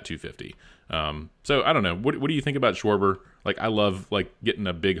 Maybe he'll bat 250. So I don't know. What do you think about Schwarber? I love getting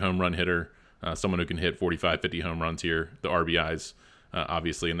a big home run hitter. Someone who can hit 45, 50 home runs here, the RBIs,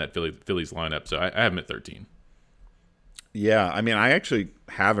 obviously, in that Phillies lineup. So I have him at 13. Yeah, I mean, I actually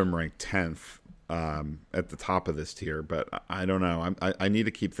have him ranked 10th at the top of this tier, but I don't know. I need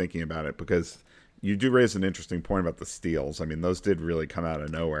to keep thinking about it because you do raise an interesting point about the steals. I mean, those did really come out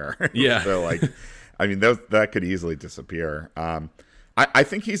of nowhere. Yeah. So, I mean, that could easily disappear. I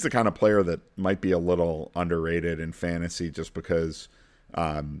think he's the kind of player that might be a little underrated in fantasy just because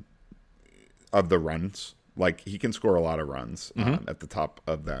of the runs. He can score a lot of runs at the top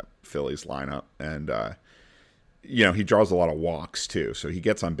of that Phillies lineup. And, he draws a lot of walks too. So he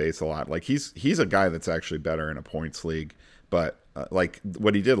gets on base a lot. He's a guy that's actually better in a points league. But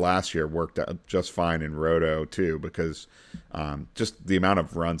what he did last year worked out just fine in Roto too, because just the amount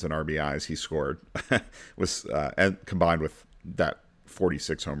of runs and RBIs he scored was and combined with that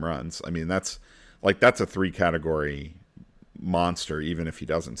 46 home runs. I mean, that's a 3-category monster, even if he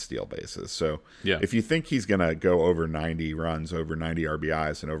doesn't steal bases. So yeah, if you think he's going to go over 90 runs, over 90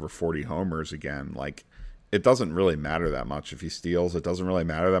 RBIs, and over 40 homers again, it doesn't really matter that much if he steals. It doesn't really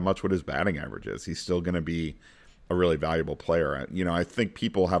matter that much what his batting average is. He's still going to be a really valuable player. I think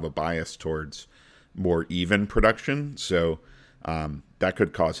people have a bias towards more even production, so that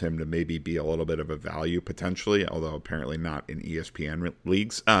could cause him to maybe be a little bit of a value potentially, although apparently not in ESPN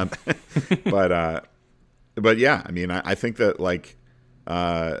leagues. But yeah, I mean, I think that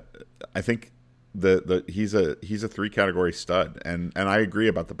I think he's a 3-category stud, and I agree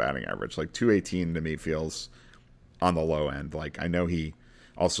about the batting average. 218 to me feels on the low end. I know he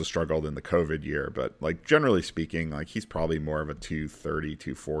also struggled in the COVID year, but generally speaking, he's probably more of a 230,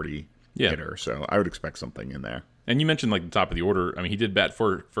 240 hitter. So I would expect something in there. And you mentioned the top of the order. I mean, he did bat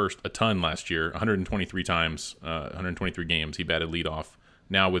for first a ton last year, 123 times, 123 games. He batted leadoff.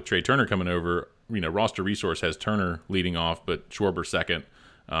 Now with Trey Turner coming over, Roster Resource has Turner leading off, but Schwarber second.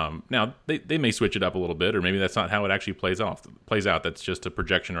 Now they may switch it up a little bit, or maybe that's not how it actually plays out. That's just a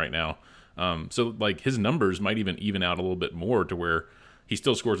projection right now. So his numbers might even out a little bit more to where he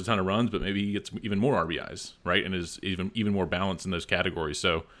still scores a ton of runs, but maybe he gets even more RBIs, right? And is even more balanced in those categories.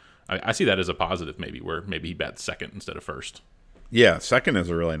 So I see that as a positive, where maybe he bats second instead of first. Yeah, second is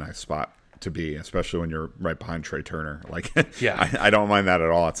a really nice spot to be, especially when you're right behind Trey Turner. Yeah, I don't mind that at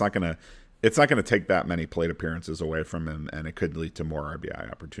all. It's not gonna take that many plate appearances away from him, and it could lead to more RBI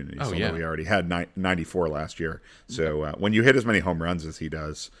opportunities. Oh, yeah. We already had 94 last year. So when you hit as many home runs as he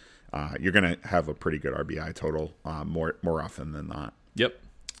does, you're gonna have a pretty good RBI total more often than not. Yep.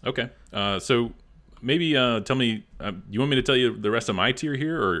 Okay. So maybe tell me. You want me to tell you the rest of my tier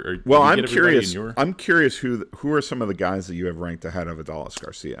here, or well, I'm curious. I'm curious who are some of the guys that you have ranked ahead of Adolis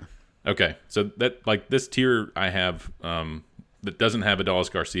Garcia. Okay, so that this tier I have that doesn't have Adolis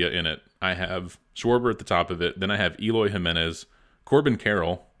Garcia in it. I have Schwarber at the top of it. Then I have Eloy Jimenez, Corbin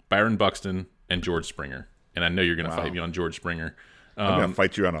Carroll, Byron Buxton, and George Springer. And I know you're going to fight me on George Springer. I'm going to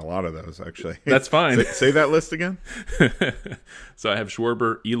fight you on a lot of those, actually. That's fine. Say that list again. So I have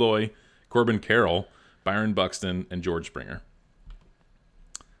Schwarber, Eloy, Corbin Carroll, Byron Buxton, and George Springer.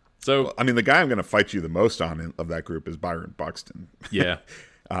 So, well, I mean, the guy I'm going to fight you the most on of that group is Byron Buxton. Yeah.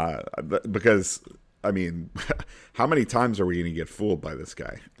 Because, I mean, how many times are we going to get fooled by this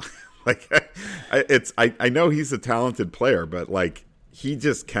guy? I know he's a talented player, but he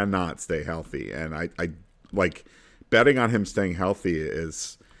just cannot stay healthy. And I betting on him staying healthy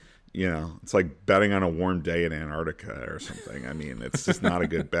is, it's like betting on a warm day in Antarctica or something. I mean, it's just not a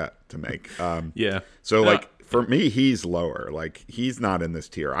good bet to make. Yeah. So, No, like, for me, he's lower. Like, he's not in this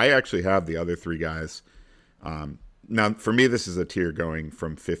tier. I actually have the other three guys. Now, for me, this is a tier going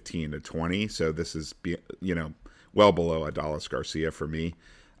from 15 to 20. So this is, well below Adalis Garcia for me.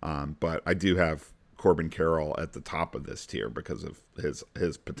 But I do have Corbin Carroll at the top of this tier because of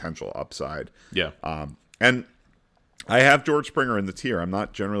his potential upside. Yeah. And I have George Springer in the tier. I'm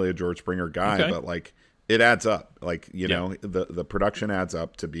not generally a George Springer guy, but like it adds up. Like, the production adds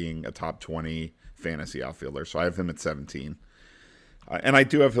up to being a top 20 fantasy outfielder. So I have him at 17. And I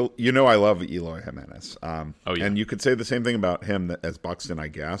do have, I love Eloy Jimenez. And you could say the same thing about him as Buxton, I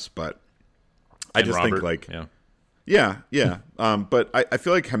guess. But I just think like, but I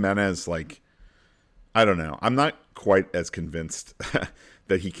feel like Jimenez, like, I don't know. I'm not quite as convinced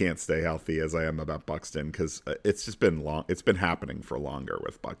that he can't stay healthy as I am about Buxton, because it's just been long. It's been happening for longer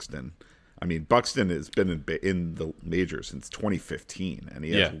with Buxton. I mean, Buxton has been in the majors since 2015, and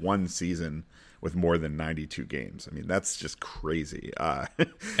he has one season with more than 92 games. I mean, that's just crazy.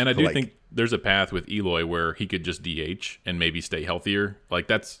 And I do think there's a path with Eloy where he could just DH and maybe stay healthier.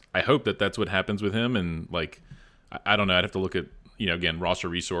 Like, I hope that's what happens with him. And like, I don't know. I'd have to look at, again, roster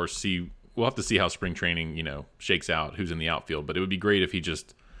resource, we'll have to see how spring training, shakes out, who's in the outfield. But it would be great if he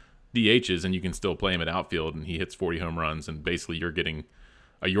just DHs and you can still play him at outfield and he hits 40 home runs, and basically you're getting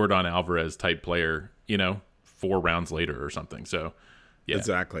a Yordan Alvarez type player, 4 rounds later or something. So, yeah.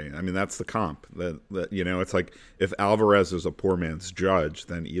 Exactly. I mean, that's the comp. It's like if Alvarez is a poor man's Judge,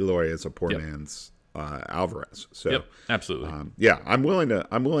 then Eloy is a poor man's Alvarez. So, absolutely. I'm willing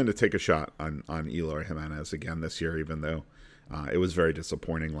to take a shot on Eloy Jimenez again this year, even though it was very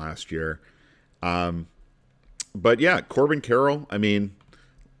disappointing last year. But yeah, Corbin Carroll. I mean,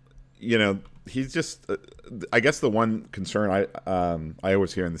 he's just. I guess the one concern I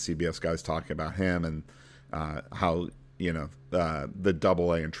always hear in the CBS guys talking about him and how the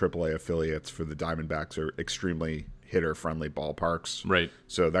AA and AAA affiliates for the Diamondbacks are extremely hitter-friendly ballparks. Right.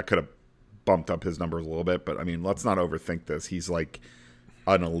 So that could have bumped up his numbers a little bit. But, I mean, let's not overthink this. He's like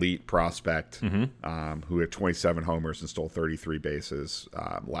an elite prospect who had 27 homers and stole 33 bases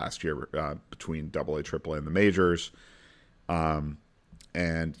last year between AA, AAA, and the majors. And,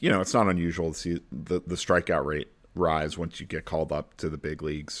 it's not unusual to see the strikeout rate rise once you get called up to the big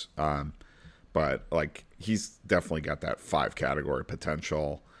leagues. But like, he's definitely got that 5 category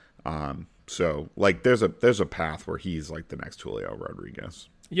potential. So like, there's a path where he's like the next Julio Rodriguez.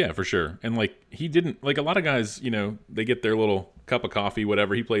 Yeah, for sure. And like, he didn't, like, a lot of guys, they get their little cup of coffee,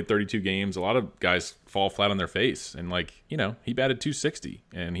 whatever. He played 32 games. A lot of guys fall flat on their face. And like, he batted 260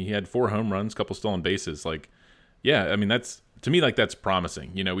 and he had 4 home runs, couple stolen bases. Like, yeah, I mean, that's, to me, like, that's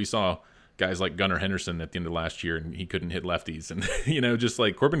promising. We saw guys like Gunnar Henderson at the end of last year and he couldn't hit lefties. And, just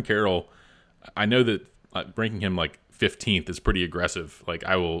like Corbin Carroll, I know that ranking him like 15th is pretty aggressive. Like,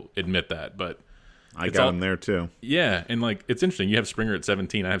 I will admit that, but I got him there too. Yeah, and like, it's interesting. You have Springer at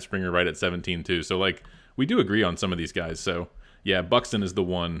 17. I have Springer right at 17 too. So like, we do agree on some of these guys. So yeah, Buxton is the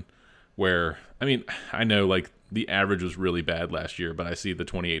one where, I mean, I know like the average was really bad last year, but I see the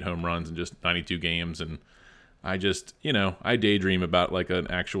 28 home runs in just 92 games, and I just, I daydream about like an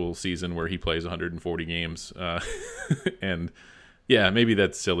actual season where he plays 140 games, and yeah, maybe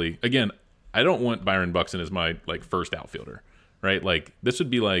that's silly. Again, I don't want Byron Buxton as my like first outfielder, right? Like, this would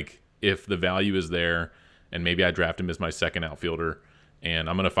be like if the value is there and maybe I draft him as my second outfielder and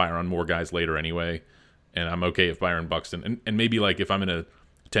I'm going to fire on more guys later anyway. And I'm okay if Byron Buxton, and maybe like if I'm in a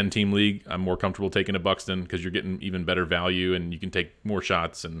 10-team league, I'm more comfortable taking a Buxton because you're getting even better value and you can take more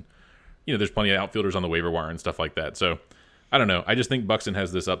shots. And, there's plenty of outfielders on the waiver wire and stuff like that. So I don't know. I just think Buxton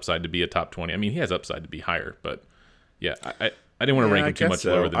has this upside to be a top 20. I mean, he has upside to be higher, but yeah, I didn't want to rank him too much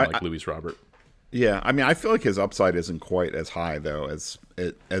lower than like Luis Robert. Yeah, I mean, I feel like his upside isn't quite as high though as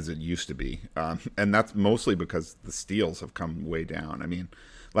it used to be, and that's mostly because the steals have come way down. I mean,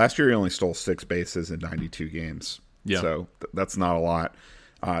 last year he only stole 6 bases in 92 games, so that's not a lot.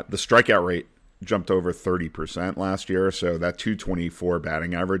 The strikeout rate jumped over 30% last year, so that 224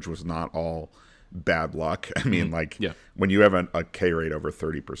 batting average was not all bad luck. I mean, when you have a K rate over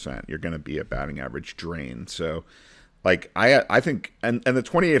 30%, you're going to be a batting average drain. So, like, I think, and the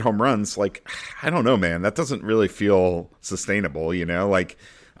 28 home runs, like, I don't know, man, that doesn't really feel sustainable, like,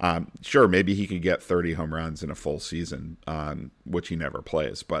 sure, maybe he could get 30 home runs in a full season, which he never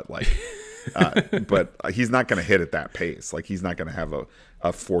plays, but like, but he's not going to hit at that pace. Like, he's not going to have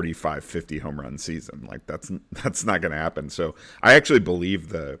a 45, 50 home run season. Like, that's not going to happen. So I actually believe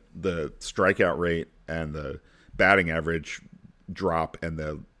the strikeout rate and the batting average drop and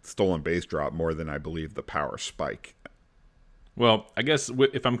the stolen base drop more than I believe the power spike. Well, I guess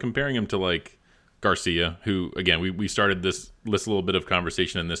if I'm comparing him to like Garcia, who again we started this little bit of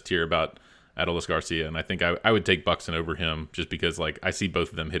conversation in this tier about Adolis Garcia, and I think I would take Buxton over him just because like I see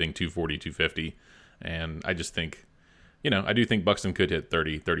both of them hitting 240, 250, and I just think, I do think Buxton could hit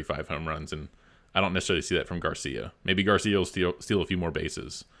 30, 35 home runs, and I don't necessarily see that from Garcia. Maybe Garcia will steal a few more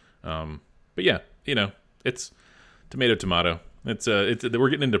bases, but yeah, it's tomato. It's we're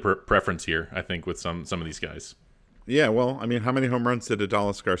getting into preference here, I think, with some of these guys. Yeah, well, I mean, how many home runs did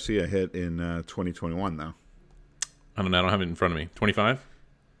Adolis Garcia hit in 2021, though? I don't know. I don't have it in front of me. 25?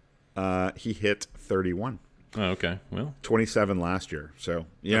 He hit 31. Oh, okay. Well, 27 last year. So,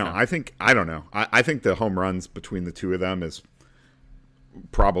 I think, I don't know. I think the home runs between the two of them is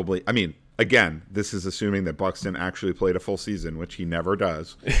probably, I mean, again, this is assuming that Buxton actually played a full season, which he never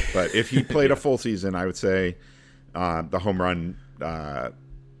does. But if he played a full season, I would say the home run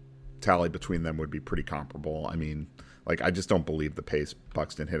tally between them would be pretty comparable. I mean, like, I just don't believe the pace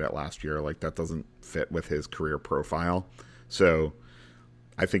Buxton hit at last year. Like, that doesn't fit with his career profile. So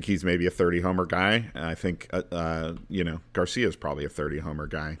I think he's maybe a 30 homer guy. And I think, Garcia is probably a 30 homer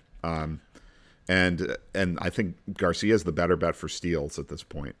guy. And I think Garcia is the better bet for steals at this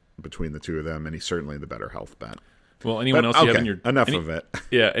point between the two of them. And he's certainly the better health bet. Well, anyone else you have in your of it?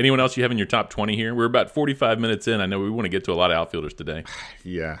 Yeah, anyone else you have in your top 20 here? We're about 45 minutes in. I know we want to get to a lot of outfielders today.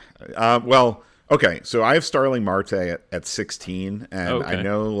 Yeah. Well, okay. So I have Starling Marte at 16, and okay. I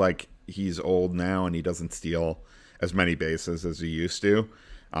know like he's old now and he doesn't steal as many bases as he used to,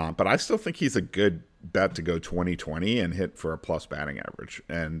 but I still think he's a good bet to go 20-20 and hit for a plus batting average.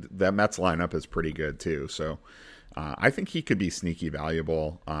 And that Mets lineup is pretty good too. So I think he could be sneaky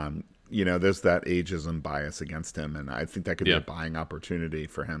valuable. There's that ageism bias against him, and I think that could be a buying opportunity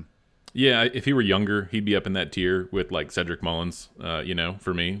for him. Yeah, if he were younger, he'd be up in that tier with like Cedric Mullins,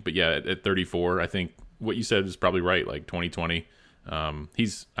 for me. But yeah, at 34, I think what you said is probably right, like 2020. I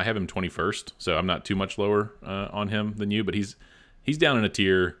have him 21st, so I'm not too much lower on him than you, but he's down in a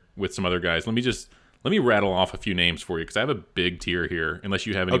tier with some other guys. Let me rattle off a few names for you because I have a big tier here, unless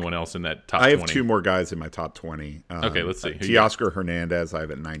you have anyone else in that top 20. I have two more guys in my top 20. Okay, let's see. Teoscar Hernandez, I have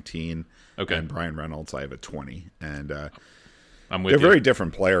at 19. Okay. And Brian Reynolds, I have at 20. And I'm with they're you. very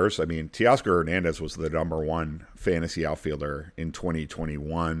different players. I mean, Teoscar Hernandez was the number one fantasy outfielder in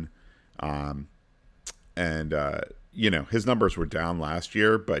 2021. His numbers were down last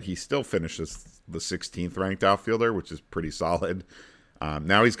year, but he still finishes the 16th ranked outfielder, which is pretty solid.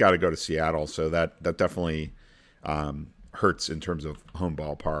 Now he's got to go to Seattle, so that definitely hurts in terms of home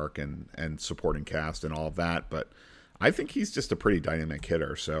ballpark and supporting cast and all of that. But I think he's just a pretty dynamic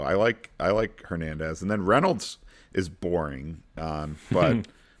hitter, so I like Hernandez. And then Reynolds is boring, but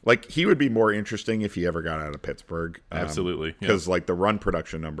like he would be more interesting if he ever got out of Pittsburgh. Absolutely, because like the run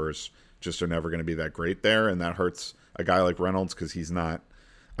production numbers just are never going to be that great there, and that hurts a guy like Reynolds because he's not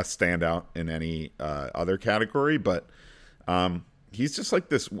a standout in any other category, but. He's just like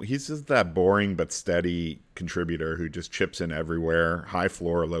this. He's just that boring but steady contributor who just chips in everywhere. High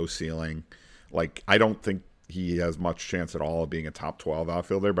floor, low ceiling. Like, I don't think he has much chance at all of being a top 12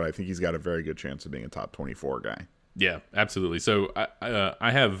 outfielder, but I think he's got a very good chance of being a top 24 guy. Yeah, absolutely. So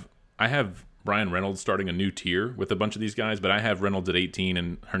I have Brian Reynolds starting a new tier with a bunch of these guys, but I have Reynolds at 18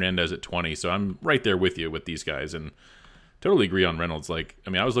 and Hernandez at 20. So I'm right there with you with these guys, and totally agree on Reynolds. Like, I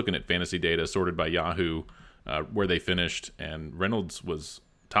mean, I was looking at fantasy data sorted by Yahoo. Where they finished, and Reynolds was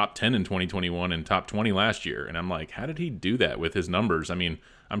top 10 in 2021 and top 20 last year. And I'm like, how did he do that with his numbers? I mean,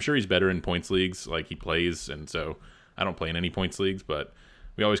 I'm sure he's better in points leagues, like he plays, and so I don't play in any points leagues, but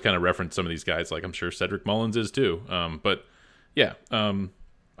we always kind of reference some of these guys, like I'm sure Cedric Mullins is too. I'm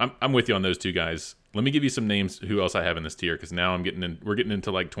with you on those two guys. Let me give you some names who else I have in this tier, because now we're getting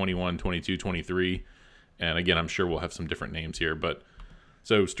into like 21, 22, 23, and again, I'm sure we'll have some different names here, but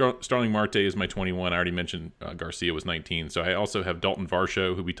so Starling Marte is my 21. I already mentioned Garcia was 19. So I also have Dalton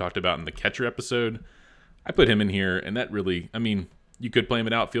Varsho, who we talked about in the catcher episode. I put him in here, and that really, I mean, you could play him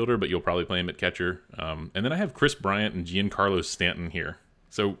at outfielder, but you'll probably play him at catcher. And then I have Chris Bryant and Giancarlo Stanton here.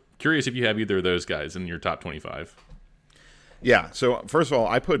 So curious if you have either of those guys in your top 25. Yeah. So first of all,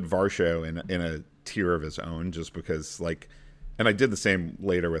 I put Varsho in a tier of his own just because, like, and I did the same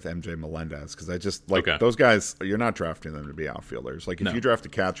later with MJ Melendez because I just like those guys. You're not drafting them to be outfielders. Like if you draft a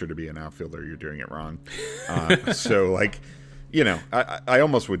catcher to be an outfielder, you're doing it wrong. So like, I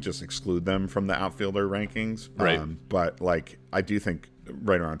almost would just exclude them from the outfielder rankings. Right. But like, I do think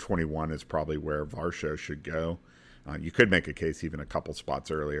right around 21 is probably where Varsho should go. You could make a case even a couple spots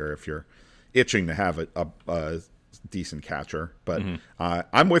earlier if you're itching to have a decent catcher, but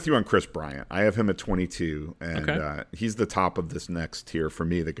I'm with you on Chris Bryant. I have him at 22, and he's the top of this next tier for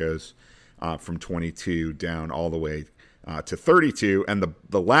me that goes from 22 down all the way to 32, and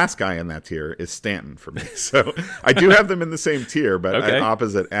the last guy in that tier is Stanton for me. So I do have them in the same tier, but Okay. at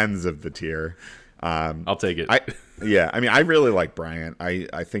opposite ends of the tier. I'll take it. I mean, I really like Bryant.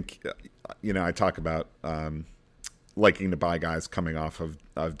 I think, I talk about liking to buy guys coming off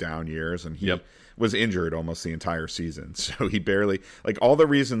of down years, and he was injured almost the entire season. So he barely, like, all the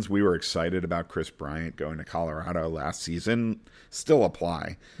reasons we were excited about Chris Bryant going to Colorado last season still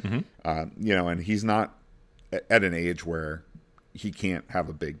apply. And he's not at an age where he can't have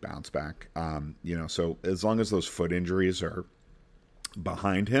a big bounce back. So as long as those foot injuries are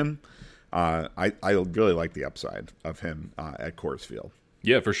behind him, I really like the upside of him at Coors Field.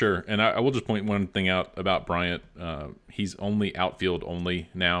 Yeah, for sure. And I will just point one thing out about Bryant. He's only outfield only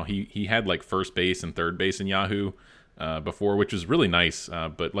now. He had like first base and third base in Yahoo before, which was really nice.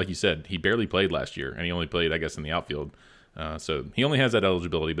 But like you said, he barely played last year, and he only played, I guess, in the outfield. So he only has that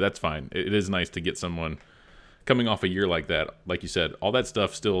eligibility, but that's fine. It is nice to get someone coming off a year like that. Like you said, all that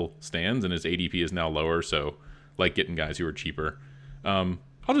stuff still stands, and his ADP is now lower. So like getting guys who are cheaper.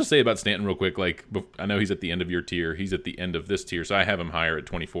 I'll just say about Stanton real quick. Like, I know he's at the end of your tier. He's at the end of this tier, so I have him higher at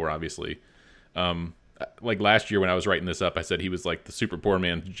 24, obviously. Like last year when I was writing this up, I said he was like the super poor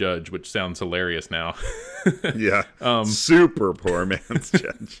man's Judge, which sounds hilarious now. Yeah, super poor man's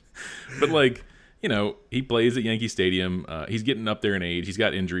Judge. But like, he plays at Yankee Stadium. He's getting up there in age. He's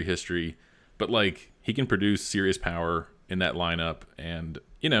got injury history, but like he can produce serious power in that lineup. And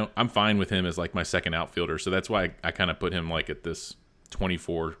I'm fine with him as like my second outfielder. So that's why I kind of put him like at this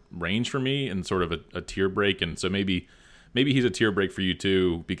 24 range for me and sort of a tier break. And so maybe he's a tier break for you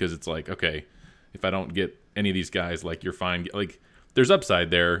too, because it's like, okay, if I don't get any of these guys, like you're fine. Like there's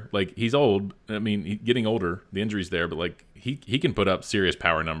upside there. Like he's old. I mean, he's getting older, the injury's there, but like he can put up serious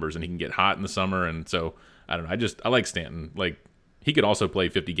power numbers and he can get hot in the summer. And so I don't know. I like Stanton. Like he could also play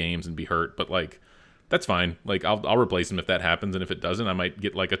 50 games and be hurt, but like, that's fine. Like I'll replace him if that happens. And if it doesn't, I might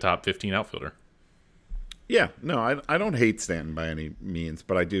get like a top 15 outfielder. Yeah, no, I don't hate Stanton by any means,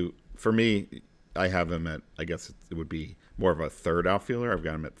 but I do. For me, I have him at, I guess it would be more of a third outfielder. I've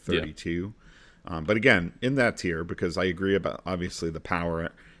got him at 32. Yeah. But again, in that tier, because I agree about obviously the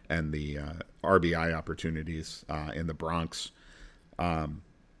power and the RBI opportunities in the Bronx.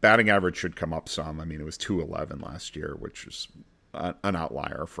 Batting average should come up some. I mean, it was 211 last year, which is an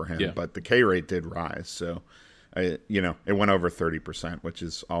outlier for him. Yeah. But the K rate did rise, so it went over 30%, which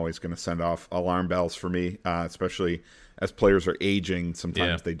is always going to send off alarm bells for me, especially as players are aging.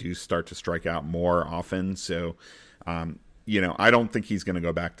 Sometimes they do start to strike out more often. So, I don't think he's going to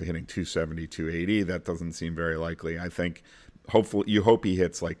go back to hitting 270, 280. That doesn't seem very likely. I think you hope he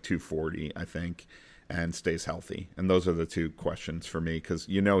hits like 240, I think, and stays healthy. And those are the two questions for me, because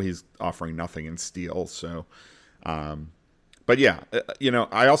he's offering nothing in steals. So, but yeah,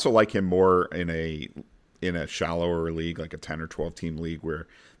 I also like him more in a shallower league, like a 10 or 12 team league, where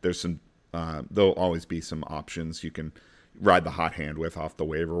there's some there'll always be some options you can ride the hot hand with off the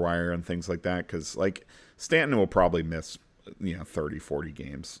waiver wire and things like that, because like Stanton will probably miss 30, 40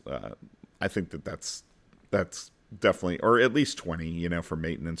 games. I think that's definitely, or at least 20, for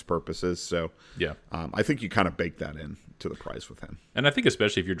maintenance purposes. So yeah, I think you kind of bake that in to the price with him. And I think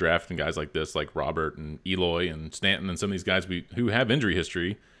especially if you're drafting guys like this, like Robert and Eloy and Stanton and some of these guys who have injury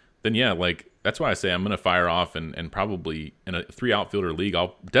history, then yeah, like that's why I say I'm going to fire off and probably in a 3 outfielder league,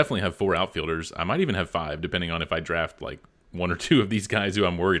 I'll definitely have 4 outfielders. I might even have 5, depending on if I draft like 1 or 2 of these guys who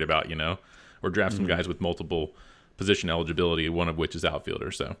I'm worried about, or draft some guys with multiple position eligibility, one of which is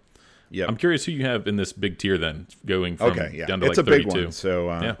outfielder. So yeah, I'm curious who you have in this big tier then, going from down to it's like 32. It's a big one,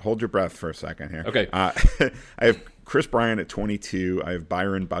 so hold your breath for a second here. Okay. I have Chris Bryant at 22. I have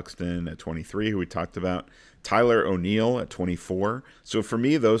Byron Buxton at 23, who we talked about. Tyler O'Neill at 24. So for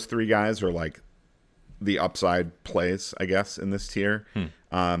me, those 3 guys are like the upside plays, I guess, in this tier.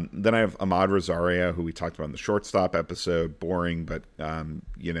 Then I have Ahmad Rosario, who we talked about in the shortstop episode. Boring, but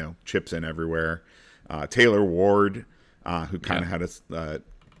chips in everywhere. Taylor Ward, who kind of had a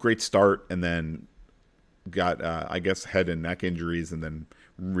great start and then got, I guess, head and neck injuries, and then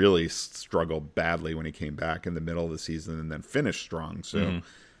really struggled badly when he came back in the middle of the season, and then finished strong. So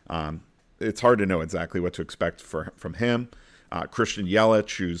it's hard to know exactly what to expect from him. Christian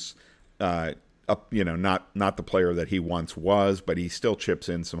Yelich, who's not the player that he once was, but he still chips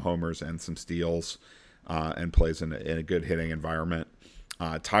in some homers and some steals, and plays in a good hitting environment.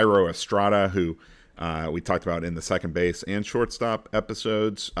 Tyro Estrada, who we talked about in the second base and shortstop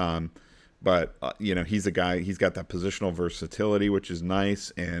episodes, but he's a guy. He's got that positional versatility, which is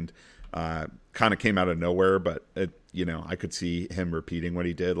nice, and kind of came out of nowhere, but I could see him repeating what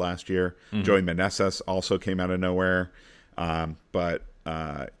he did last year. Joey Meneses also came out of nowhere, but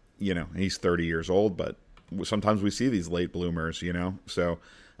he's 30 years old, but sometimes we see these late bloomers, So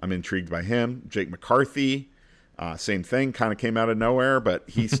I'm intrigued by him. Jake McCarthy, same thing, kind of came out of nowhere, but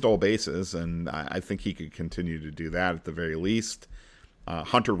he stole bases, and I think he could continue to do that at the very least.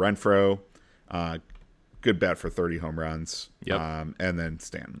 Hunter Renfroe, good bet for 30 home runs. Yep. And then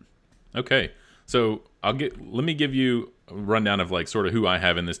Stanton. Okay, so let me give you a rundown of like sort of who I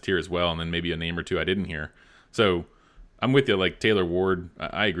have in this tier as well, and then maybe a name or two I didn't hear. So I'm with you, like Taylor Ward.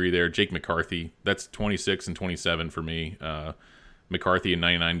 I agree there. Jake McCarthy, that's 26 and 27 for me. McCarthy in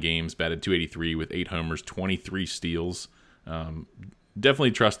 99 games, batted .283 with 8 homers, 23 steals.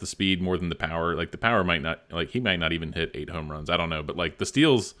 Definitely trust the speed more than the power. Like the power might not, like he might not even hit 8 home runs. I don't know, but like the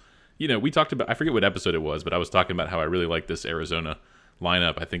steals, we talked about. I forget what episode it was, but I was talking about how I really like this Arizona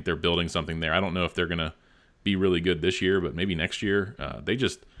lineup. I think they're building something there. I don't know if they're gonna be really good this year, but maybe next year. I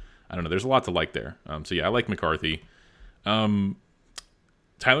don't know. There's a lot to like there. So yeah, I like McCarthy. Tyler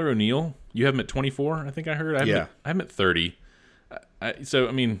O'Neill, you have him at 24. I think I heard. I have him at 30. So,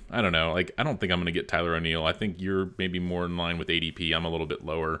 I mean, I don't know. Like, I don't think I'm going to get Tyler O'Neill. I think you're maybe more in line with ADP. I'm a little bit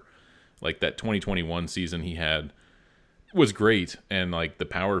lower. Like, that 2021 season he had was great, and, like, the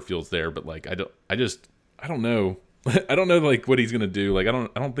power feels there. But, like, I don't know. I don't know, like, what he's going to do. Like, I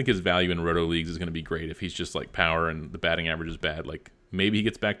don't think his value in roto leagues is going to be great if he's just, like, power and the batting average is bad. Like, maybe he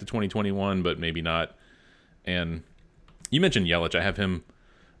gets back to 2021, but maybe not. And you mentioned Yelich. I have him,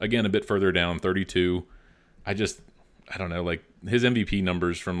 again, a bit further down, 32. I don't know, like his MVP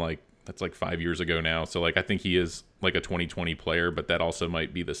numbers from like, that's like 5 years ago now. So like, I think he is like a 2020 player, but that also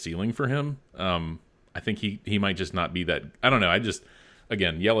might be the ceiling for him. I think he might just not be that. I don't know.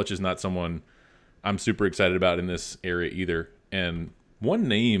 Again, Yelich is not someone I'm super excited about in this area either. And one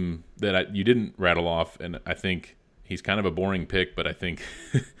name that you didn't rattle off, and I think he's kind of a boring pick, but I think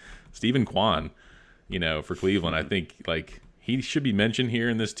Stephen Kwan, for Cleveland, I think like he should be mentioned here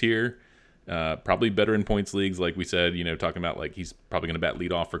in this tier. Probably better in points leagues, like we said, talking about like he's probably going to bat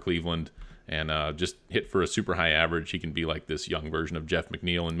leadoff for Cleveland and just hit for a super high average. He can be like this young version of Jeff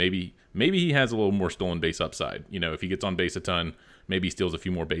McNeil, and maybe he has a little more stolen base upside. If he gets on base a ton, maybe he steals a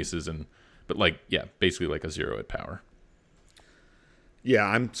few more bases, but basically like a 0 at power. Yeah,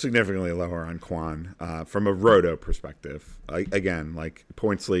 I'm significantly lower on Kwan from a roto perspective. Again, like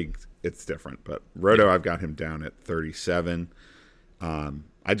points league, it's different, but roto, I've got him down at 37.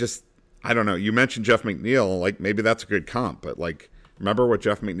 I don't know. You mentioned Jeff McNeil. Like, maybe that's a good comp. But, like, remember what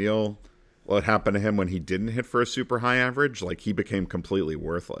happened to him when he didn't hit for a super high average? Like, he became completely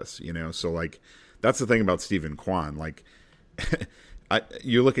worthless, So, like, that's the thing about Stephen Kwan. Like,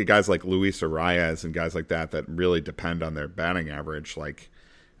 you look at guys like Luis Arias and guys like that really depend on their batting average. Like,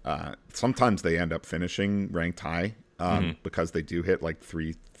 sometimes they end up finishing ranked high because they do hit, like,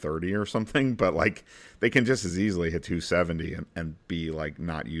 330 or something. But, like, they can just as easily hit 270 and be like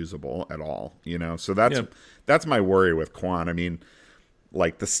not usable at all, So that's my worry with Kwan. I mean,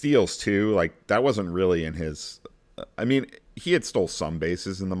 like the steals too, like that wasn't really in his. I mean, he had stole some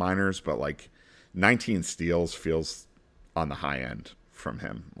bases in the minors, but like 19 steals feels on the high end from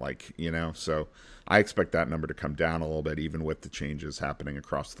him, like So I expect that number to come down a little bit, even with the changes happening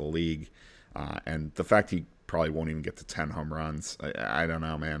across the league, and the fact he probably won't even get to 10 home runs. I don't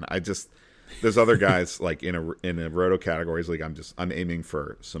know, man. There's other guys like in a roto categories league. I'm aiming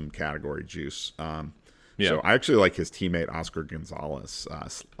for some category juice. So I actually like his teammate Oscar Gonzalez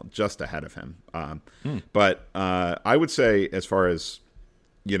just ahead of him. But I would say as far as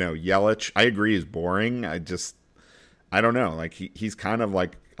Yelich, I agree he's boring. I don't know. Like he's kind of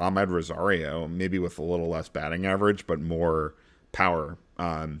like Ahmed Rosario, maybe with a little less batting average, but more power.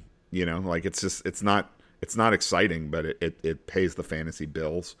 Like it's not exciting, but it pays the fantasy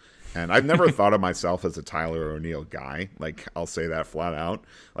bills. And I've never thought of myself as a Tyler O'Neill guy. Like, I'll say that flat out.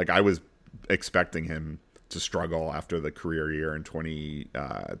 Like, I was expecting him to struggle after the career year in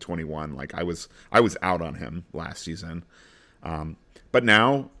 2021. Like, I was out on him last season. But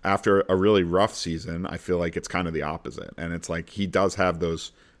now, after a really rough season, I feel like it's kind of the opposite. And it's like he does have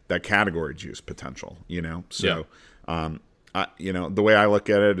that category juice potential, So, the way I look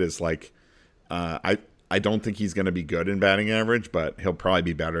at it is like I don't think he's going to be good in batting average, but he'll probably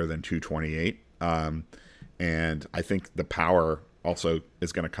be better than 228. And I think the power also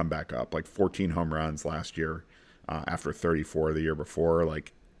is going to come back up. Like 14 home runs last year after 34 the year before.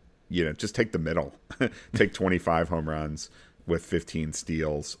 Like, just take the middle. Take 25 home runs with 15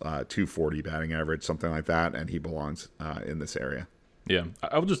 steals, 240 batting average, something like that, and he belongs in this area. Yeah,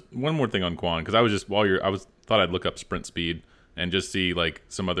 I will just one more thing on Kwan because thought I'd look up sprint speed and just see like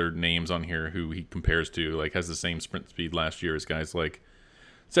some other names on here who he compares to, like has the same sprint speed last year as guys like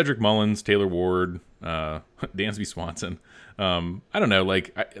Cedric Mullins, Taylor Ward, Dansby Swanson. I don't know.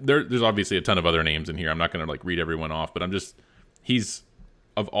 Like there's obviously a ton of other names in here. I'm not going to like read everyone off, but he's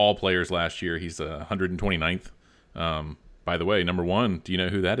of all players last year, he's 129th. By the way, number 1, do you know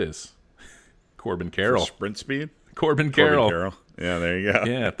who that is? Corbin Carroll. For sprint speed? Corbin Carroll. Yeah, there you go.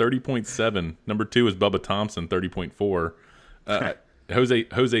 Yeah, 30.7. Number 2 is Bubba Thompson, 30.4.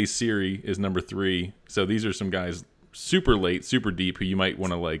 Jose Siri is number 3. So these are some guys super late, super deep, who you might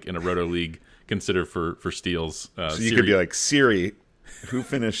want to, like, in a roto league, consider for steals. So you could be like, Siri, who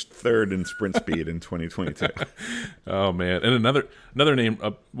finished 3rd in sprint speed in 2022? Oh man, and another name.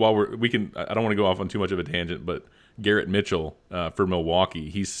 While I don't want to go off on too much of a tangent, but Garrett Mitchell for Milwaukee,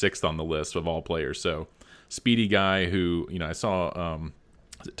 he's 6th on the list of all players. So speedy guy who, I saw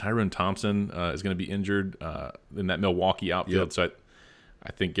is it Tyrone Thompson is going to be injured in that Milwaukee outfield. Yep. So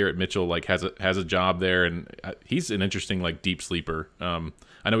I think Garrett Mitchell like has a job there, and he's an interesting like deep sleeper.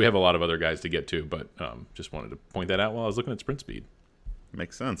 I know we have a lot of other guys to get to, but just wanted to point that out while I was looking at sprint speed.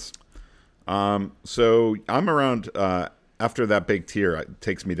 Makes sense. So I'm around after that big tier. It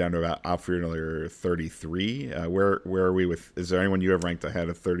takes me down to about Outfielder 33. Where are we with? Is there anyone you have ranked ahead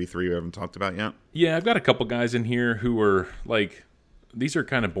of 33 we haven't talked about yet? Yeah, I've got a couple guys in here who are like, these are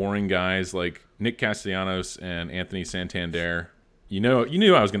kind of boring guys, like Nick Castellanos and Anthony Santander. You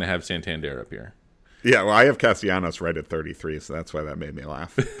knew I was going to have Santander up here. Yeah, well, I have Castellanos right at 33, so that's why that made me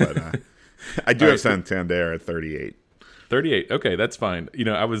laugh. But I do have Santander at 38. 38. Okay, that's fine.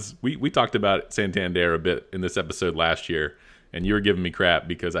 We talked about Santander a bit in this episode last year, and you were giving me crap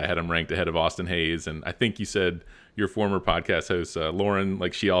because I had him ranked ahead of Austin Hayes, and I think you said your former podcast host Lauren,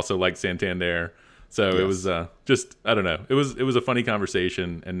 like she also liked Santander. So yes. It was just, I don't know. It was a funny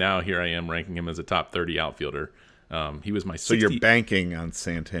conversation, and now here I am ranking him as a top 30 outfielder. He was my 60... So you're banking on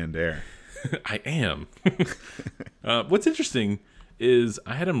Santander. I am. What's interesting is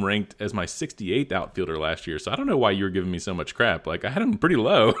I had him ranked as my 68th outfielder last year, so I don't know why you were giving me so much crap. Like, I had him pretty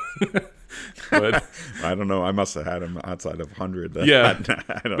low. But I don't know. I must have had him outside of 100. Yeah,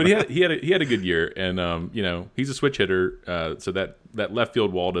 but he had a good year, and he's a switch hitter, so that left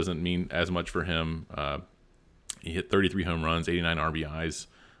field wall doesn't mean as much for him. He hit 33 home runs, 89 RBIs.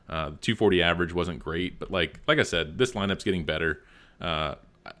 240 average wasn't great, but like I said, this lineup's getting better.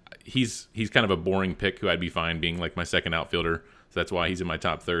 He's kind of a boring pick who I'd be fine being like my second outfielder. So that's why he's in my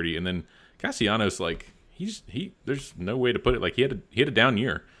top 30. And then Castellanos, like there's no way to put it. Like he had a down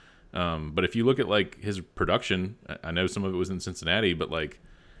year. But if you look at like his production, I know some of it was in Cincinnati, but like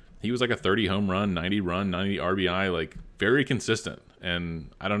he was like a 30 home run, 90 RBI, like very consistent.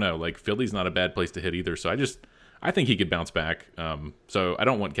 And I don't know, like Philly's not a bad place to hit either. So I think he could bounce back. So I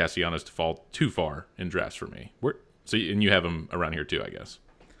don't want Castellanos to fall too far in drafts for me. And you have him around here too, I guess.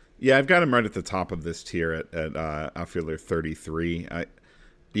 Yeah, I've got him right at the top of this tier at Outfielder 33. I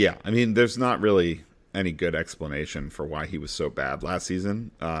mean, there's not really any good explanation for why he was so bad last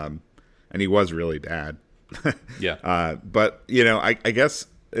season. And he was really bad. Yeah. But, I guess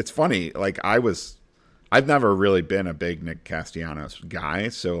it's funny. Like, I've never really been a big Nick Castellanos guy.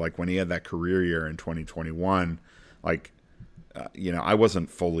 So, like, when he had that career year in 2021, like, I wasn't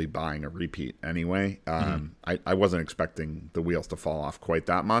fully buying a repeat anyway. I wasn't expecting the wheels to fall off quite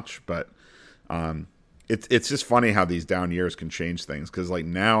that much, but it's just funny how these down years can change things. Because like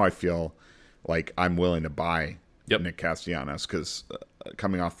now I feel like I'm willing to buy Nick Castellanos because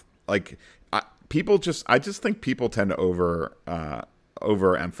coming off like I just think people tend to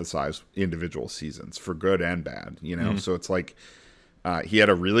overemphasize individual seasons for good and bad. So it's like he had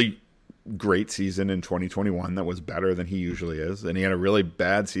a really great season in 2021 that was better than he usually is, and he had a really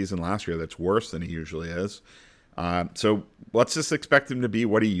bad season last year that's worse than he usually is. So let's just expect him to be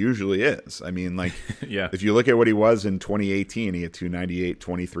what he usually is. I mean, like, yeah. If you look at what he was in 2018, he had 298,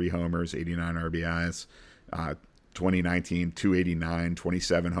 23 homers, 89 RBIs. 2019, 289,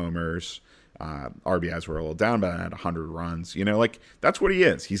 27 homers. RBIs were a little down, but had 100 runs. Like that's what he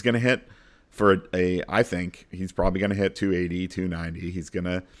is. He's going to hit I think he's probably going to hit 280, 290. He's going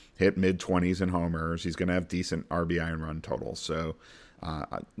to hit mid-20s in homers. He's going to have decent RBI and run totals. So,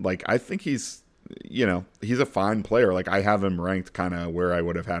 I think he's a fine player. Like, I have him ranked kind of where I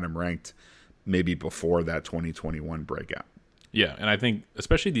would have had him ranked maybe before that 2021 breakout. Yeah, and I think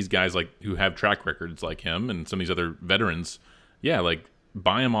especially these guys like who have track records like him and some of these other veterans, like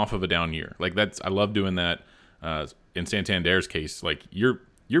buy him off of a down year. Like I love doing that. In Santander's case, like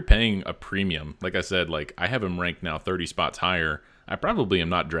you're paying a premium. Like I said, like I have him ranked now 30 spots higher. I probably am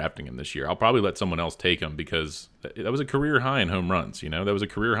not drafting him this year. I'll probably let someone else take him because that was a career high in home runs. That was a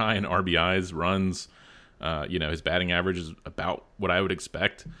career high in RBIs, runs. His batting average is about what I would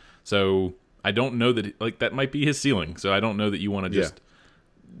expect. So I don't know that that might be his ceiling. So I don't know that you want to just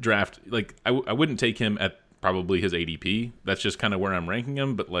draft, like I wouldn't take him at probably his ADP. That's just kind of where I'm ranking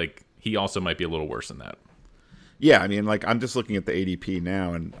him, but like he also might be a little worse than that. Yeah, I mean, like I'm just looking at the ADP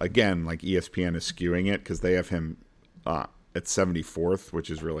now, and again, like ESPN is skewing it because they have him at 74th, which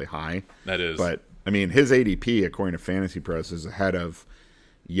is really high. That is. But I mean, his ADP according to Fantasy Pros is ahead of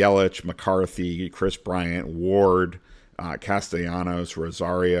Yelich, McCarthy, Chris Bryant, Ward, Castellanos,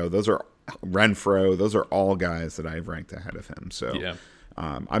 Rosario. Those are Renfro. Those are all guys that I've ranked ahead of him. So Yeah.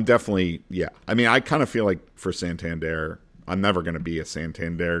 I'm definitely, yeah. I mean, I kind of feel like for Santander, I'm never going to be a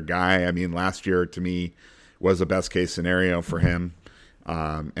Santander guy. I mean, last year to me was a best case scenario for him.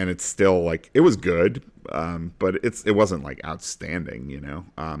 And it's still like, it was good, but it wasn't like outstanding, you know?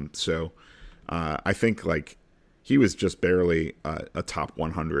 So I think like he was just barely a top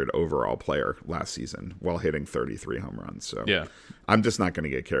 100 overall player last season while hitting 33 home runs. So Yeah. I'm just not going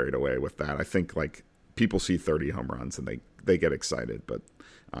to get carried away with that. I think like people see 30 home runs and they get excited, but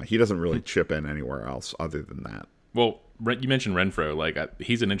he doesn't really chip in anywhere else other than that. Well, you mentioned Renfro. Like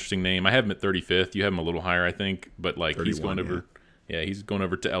he's an interesting name. I have him at 35th. You have him a little higher, I think. But like he's going over, he's going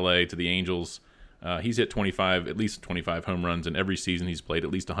over to LA to the Angels. He's hit at least 25 home runs in every season. He's played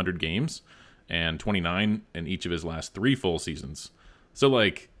at least 100 games, and 29 in each of his last 3 full seasons. So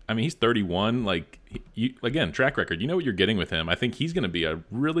like, I mean, he's 31. Like again, track record. You know what you're getting with him. I think he's going to be a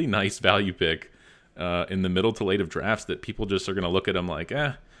really nice value pick in the middle to late of drafts that people just are going to look at him like,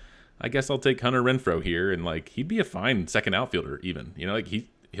 I guess I'll take Hunter Renfroe here, and like he'd be a fine second outfielder even. You know, like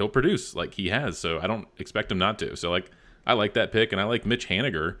he'll produce like he has, so I don't expect him not to. So like I like that pick, and I like Mitch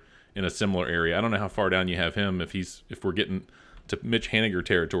Haniger in a similar area. I don't know how far down you have him if we're getting to Mitch Haniger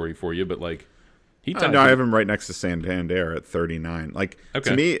territory for you, but like I have him right next to Santander at 39. Like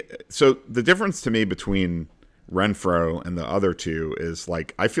to me, so the difference to me between Renfroe and the other two is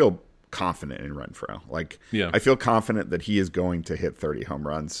like I feel confident in Renfroe. Like, I feel confident that he is going to hit 30 home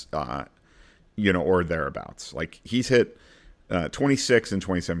runs, or thereabouts. Like, he's hit 26 in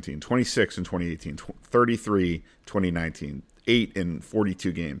 2017, 26 in 2018, 33 2019, 8 in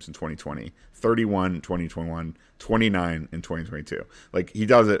 42 games in 2020, 31 in 2021, 29 in 2022. Like, he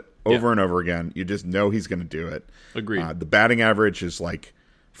does it over and over again. You just know he's going to do it. Agreed. The batting average is like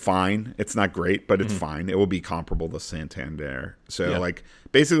fine. It's not great, but it's fine. It will be comparable to Santander. So like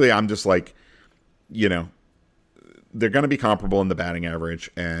basically I'm just like, they're going to be comparable in the batting average,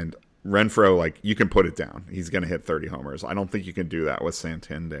 and Renfroe, like, you can put it down. He's going to hit 30 homers. I don't think you can do that with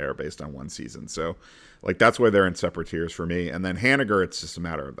Santander based on one season. So like that's why they're in separate tiers for me. And then Haniger, it's just a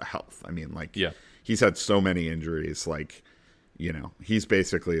matter of the health. I mean, like he's had so many injuries, like, he's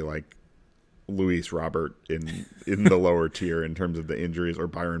basically like Luis Robert in the lower tier in terms of the injuries, or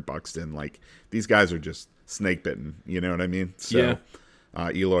Byron Buxton. Like, these guys are just snake bitten, you know what I mean? So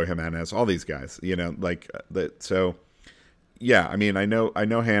Eloy Jimenez, all these guys, like that. So yeah, I mean, I know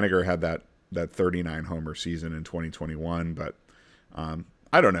Haniger had that 39 homer season in 2021, but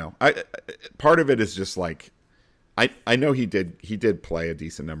I don't know. Part of it is just like I know he did play a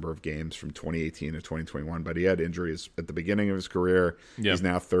decent number of games from 2018 to 2021, but he had injuries at the beginning of his career. He's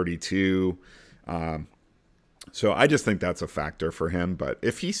now 32. So I just think that's a factor for him. But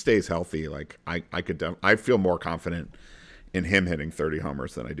if he stays healthy, like I feel more confident in him hitting 30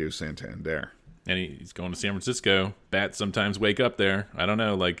 homers than I do Santander. And he's going to San Francisco. Bats sometimes wake up there. I don't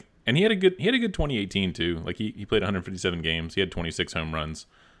know, like, and he had a good 2018 too. Like he played 157 games. He had 26 home runs,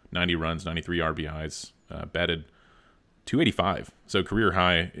 90 runs, 93 RBIs, batted 285. So career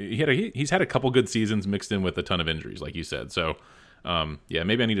high. He's had a couple good seasons mixed in with a ton of injuries, like you said. So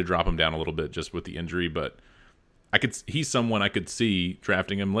maybe I need to drop him down a little bit just with the injury, but he's someone I could see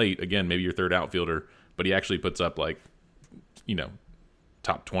drafting him late. Again, maybe your third outfielder, but he actually puts up like,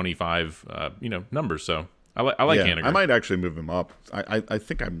 top 25, numbers. So I like Haniger. I might actually move him up. I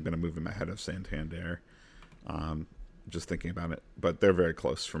think I'm going to move him ahead of Santander. Just thinking about it, but they're very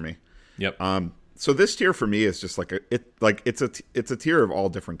close for me. Yep. So this tier for me is just like it's a tier of all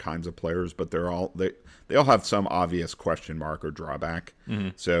different kinds of players, but they all have some obvious question mark or drawback. Mm-hmm.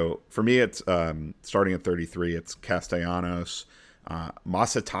 So for me, it's starting at 33. It's Castellanos,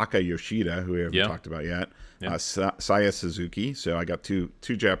 Masataka Yoshida, who we haven't talked about yet. Saya Suzuki. So I got two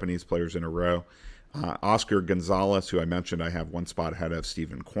Japanese players in a row. Oscar Gonzalez, who I mentioned, I have one spot ahead of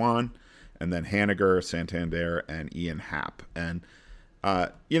Stephen Kwan, and then Haniger, Santander, and Ian Happ. And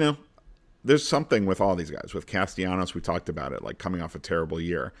there's something with all these guys. With Castellanos, we talked about it, like coming off a terrible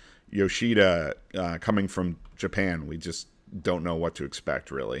year. Yoshida, coming from Japan, we just don't know what to expect,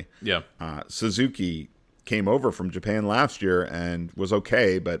 really. Yeah. Suzuki came over from Japan last year and was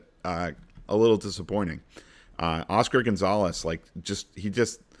okay, but a little disappointing. Oscar Gonzalez,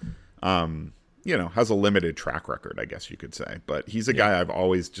 has a limited track record, I guess you could say. But he's a guy I've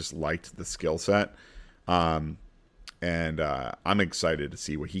always just liked the skill set. And I'm excited to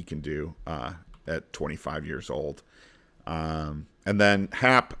see what he can do at 25 years old. And then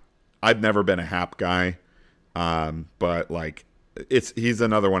Hap, I've never been a Hap guy, but like he's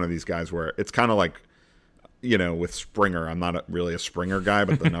another one of these guys where it's kind of like, with Springer. I'm not really a Springer guy,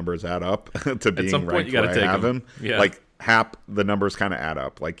 but the numbers add up to being ranked where I have him. Yeah. Like Hap, the numbers kind of add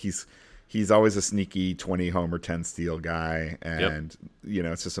up. Like he's always a sneaky 20 homer, 10 steal guy, and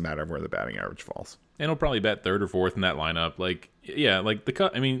it's just a matter of where the batting average falls. And he'll probably bat third or fourth in that lineup. Like, yeah, like the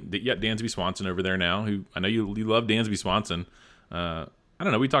cut. I mean, you got Dansby Swanson over there now, who I know you love Dansby Swanson. I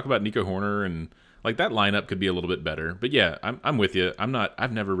don't know. We talk about Nico Horner, and like that lineup could be a little bit better. But yeah, I'm with you.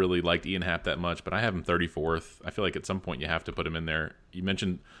 I've never really liked Ian Happ that much, but I have him 34th. I feel like at some point you have to put him in there. You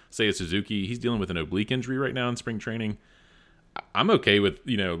mentioned Seiya Suzuki. He's dealing with an oblique injury right now in spring training. I'm okay with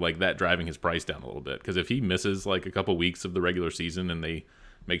like that driving his price down a little bit, because if he misses like a couple weeks of the regular season and they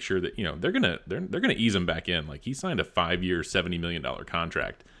make sure that they're gonna ease him back in. Like he signed a 5-year, $70 million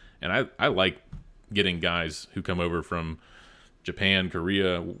contract, and I like getting guys who come over from Japan,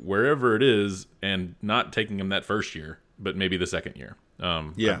 Korea, wherever it is, and not taking them that first year, but maybe the second year.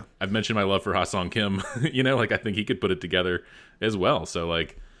 I've mentioned my love for Ha-Sung Kim. Like I think he could put it together as well. So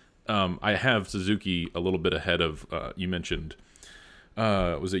like. I have Suzuki a little bit ahead of you mentioned.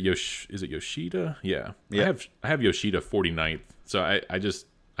 Was it Is it Yoshida? Yeah. I have Yoshida 49th. So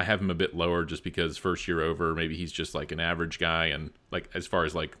I have him a bit lower just because first year over, maybe he's just like an average guy, and like as far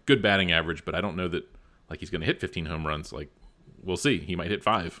as like good batting average, but I don't know that like he's going to hit 15 home runs. Like we'll see. He might hit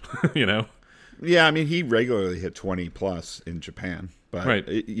 5. Yeah, I mean he regularly hit 20 plus in Japan. But right.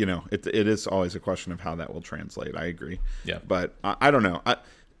 it is always a question of how that will translate. I agree. Yeah. But I don't know.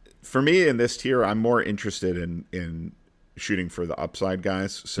 For me in this tier, I'm more interested in shooting for the upside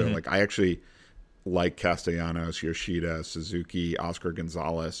guys. So like I actually like Castellanos, Yoshida, Suzuki, Oscar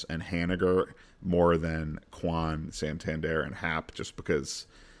Gonzalez, and Haniger more than Kwan, Santander, and Hap, just because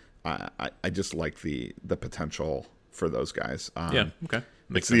I just like the potential for those guys. Okay.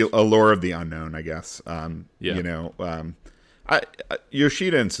 Makes sense. The allure of the unknown, I guess.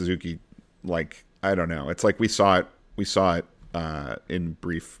 Yoshida and Suzuki, like I don't know. It's like we saw it in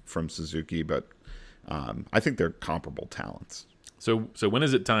brief from Suzuki, but I think they're comparable talents. So when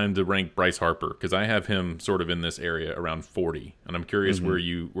is it time to rank Bryce Harper? Because I have him sort of in this area around 40, and I'm curious where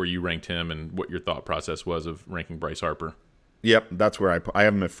you ranked him and what your thought process was of ranking Bryce Harper. Yep, that's where I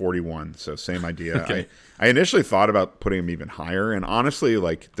have him at 41. So same idea. Okay. I initially thought about putting him even higher, and honestly,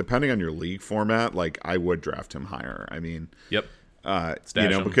 like depending on your league format, like I would draft him higher. I mean, yep.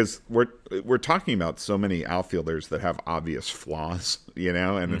 Because we're talking about so many outfielders that have obvious flaws,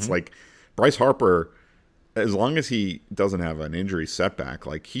 and it's like Bryce Harper, as long as he doesn't have an injury setback,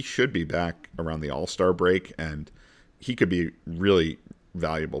 like he should be back around the All-Star break, and he could be really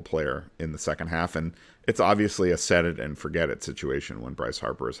valuable player in the second half. And it's obviously a set it and forget it situation when Bryce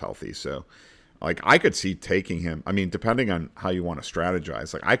Harper is healthy. So like I could see taking him, I mean, depending on how you want to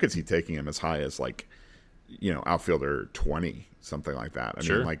strategize, like I could see taking him as high as like, outfielder 20, something like that. I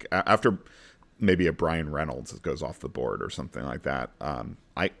mean, like after maybe a Brian Reynolds goes off the board or something like that.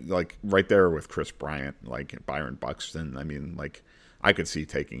 I like right there with Chris Bryant, like Byron Buxton. I mean, like I could see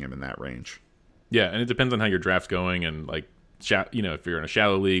taking him in that range. Yeah, and it depends on how your draft's going, and like, if you're in a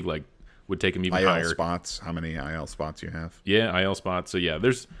shallow league, like would take him even higher. Spots, how many IL spots you have? Yeah, IL spots. So yeah,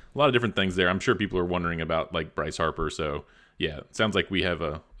 there's a lot of different things there. I'm sure people are wondering about like Bryce Harper. So yeah, it sounds like we have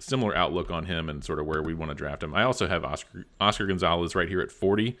a similar outlook on him and sort of where we want to draft him. I also have Oscar Gonzalez right here at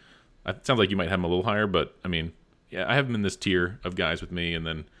 40. It sounds like you might have him a little higher, but I mean, yeah, I have him in this tier of guys with me. And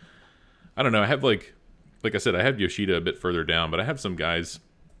then I don't know. I have like I said, I have Yoshida a bit further down, but I have some guys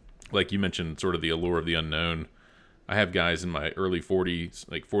like you mentioned, sort of the allure of the unknown. I have guys in my early 40s,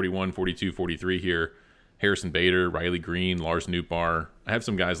 like 41, 42, 43 here. Harrison Bader, Riley Green, Lars Nootbaar. I have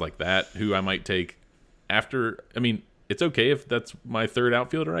some guys like that who I might take after. I mean, it's okay if that's my third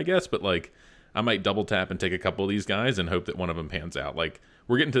outfielder, I guess, but like I might double tap and take a couple of these guys and hope that one of them pans out. Like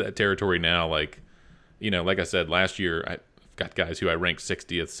we're getting to that territory now. Like, like I said, last year I've got guys who I ranked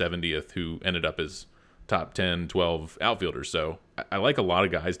 60th, 70th who ended up as top 10, 12 outfielders. So I like a lot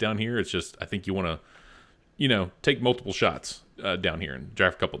of guys down here. It's just I think you want to, take multiple shots down here and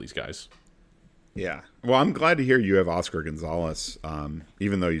draft a couple of these guys. Yeah. Well, I'm glad to hear you have Oscar Gonzalez,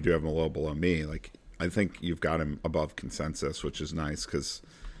 even though you do have him a little below me. Like, I think you've got him above consensus, which is nice because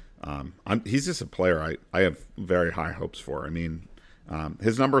he's just a player I have very high hopes for. I mean,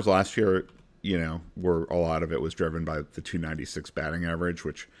 his numbers last year, were a lot of it was driven by the 296 batting average,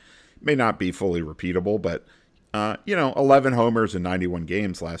 which may not be fully repeatable, but 11 homers in 91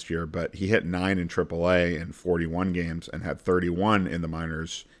 games last year, but he hit 9 in AAA in 41 games and had 31 in the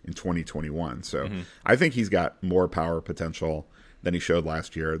minors in 2021. So I think he's got more power potential than he showed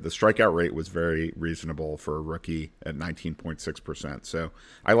last year. The strikeout rate was very reasonable for a rookie at 19.6%. So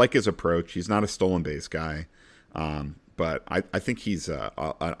I like his approach. He's not a stolen base guy, but I think he's an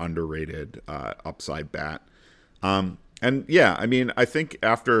underrated upside bat. And yeah, I mean, I think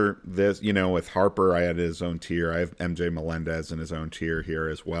after this, with Harper, I had his own tier. I have MJ Melendez in his own tier here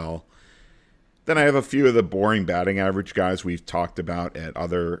as well. Then I have a few of the boring batting average guys we've talked about at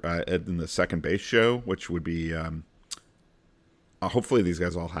in the second base show, which would be hopefully these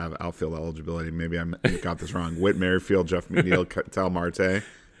guys all have outfield eligibility. Maybe I got this wrong. Whit Merrifield, Jeff McNeil, Ketel Marte.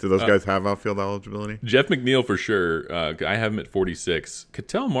 Do those guys have outfield eligibility? Jeff McNeil for sure. I have him at 46.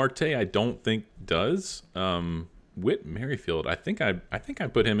 Ketel Marte, I don't think does. Whit Merrifield, I think I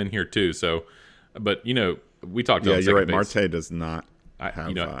put him in here too. So, but we talked about you're right. base. Marte does not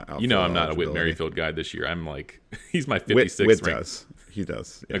have outfield I'm not a Whit Merrifield guy this year. I'm like he's my 56th. Whit does. He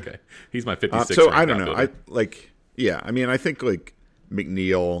does. Yeah. Okay, he's my 56th. So I don't know. I mean, I think like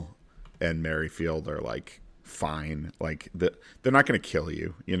McNeil and Merrifield are like fine. Like they're not going to kill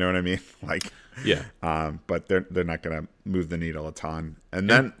you. You know what I mean? Like yeah. But they're not going to move the needle a ton. And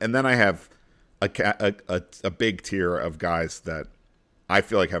then I have a big tier of guys that I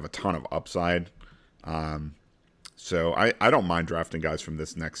feel like have a ton of upside. So I don't mind drafting guys from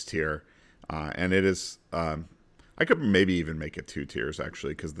this next tier. And it is, I could maybe even make it 2 tiers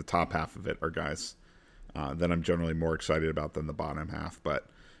actually, because the top half of it are guys that I'm generally more excited about than the bottom half. But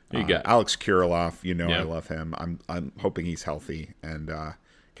you got Alex Kirilloff, yeah. I love him. I'm hoping he's healthy and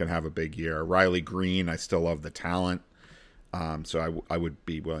can have a big year. Riley Green, I still love the talent. So I would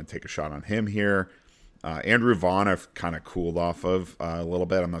be willing to take a shot on him here. Andrew Vaughn, I've kind of cooled off of a little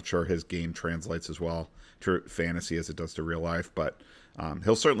bit. I'm not sure his game translates as well to fantasy as it does to real life, but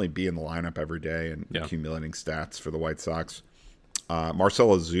he'll certainly be in the lineup every day and accumulating stats for the White Sox.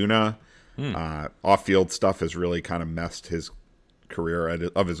 Marcell Ozuna, off-field stuff has really kind of messed his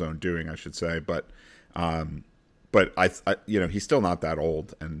career of his own doing, I should say. But I he's still not that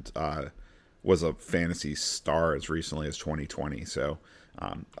old and was a fantasy star as recently as 2020. So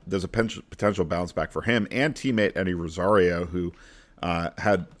there's a potential bounce back for him and teammate Eddie Rosario, who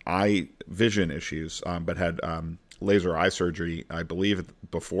had eye vision issues, but had laser eye surgery, I believe,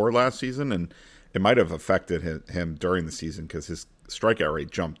 before last season. And it might have affected him during the season because his strikeout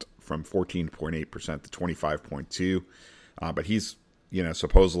rate jumped from 14.8% to 25.2%. But he's,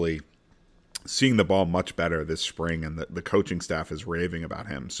 supposedly seeing the ball much better this spring, and the coaching staff is raving about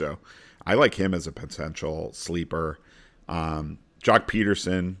him. So I like him as a potential sleeper. Jock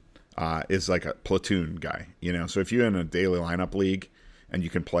Peterson is like a platoon guy, So if you're in a daily lineup league and you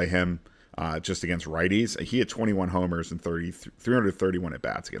can play him just against righties, he had 21 homers and 331 at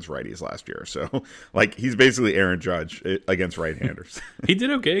bats against righties last year. So like he's basically Aaron Judge against right-handers. He did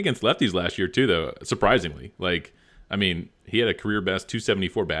okay against lefties last year too, though. Surprisingly, he had a career best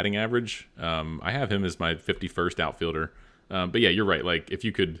 274 batting average. I have him as my 51st outfielder. But yeah, you're right. Like if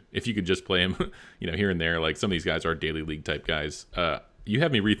you could just play him, here and there, like some of these guys are daily league type guys. You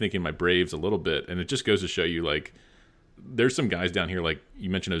have me rethinking my Braves a little bit, and it just goes to show you like there's some guys down here, like you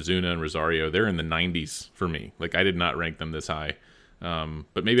mentioned Ozuna and Rosario. They're in the 90s for me. Like I did not rank them this high.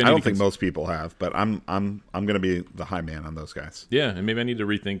 But maybe I don't think most people have. But I'm going to be the high man on those guys. Yeah, and maybe I need to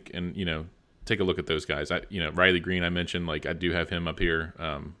rethink and take a look at those guys. Riley Green, I mentioned, like I do have him up here.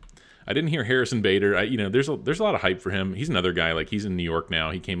 I didn't hear Harrison Bader. There's a lot of hype for him. He's another guy, like he's in New York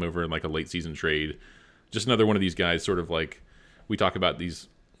now. He came over in like a late season trade. Just another one of these guys, sort of like we talk about these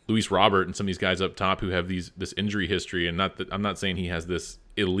Luis Robert and some of these guys up top who have this injury history. And I'm not saying he has this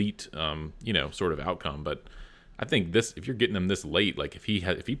elite, sort of outcome, but I think if you're getting him this late, like if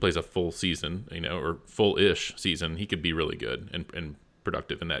he plays a full season, or full-ish season, he could be really good and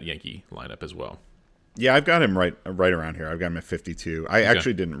productive in that Yankee lineup as well. Yeah, I've got him right around here. I've got him at 52. I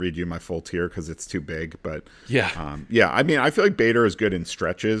actually didn't read you my full tier because it's too big, but yeah. I mean, I feel like Bader is good in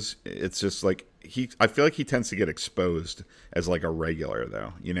stretches. It's just like I feel like he tends to get exposed as like a regular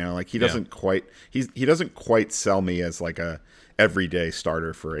though. Like he doesn't quite he doesn't quite sell me as like a everyday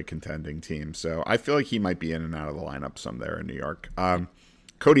starter for a contending team. So I feel like he might be in and out of the lineup some there in New York.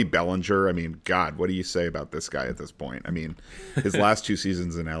 Cody Bellinger, I mean, God, what do you say about this guy at this point? I mean, his last 2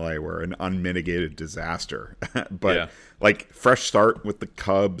 seasons in LA were an unmitigated disaster. But like fresh start with the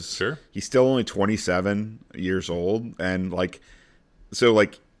Cubs. Sure. He's still only 27 years old, and like so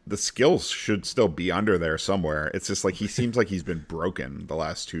like the skills should still be under there somewhere. It's just like he seems like he's been broken the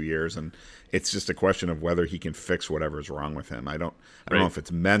last 2 years, and it's just a question of whether he can fix whatever's wrong with him. I don't know if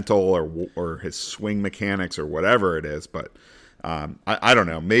it's mental or his swing mechanics or whatever it is, but I don't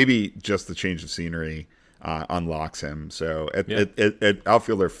know. Maybe just the change of scenery unlocks him. So at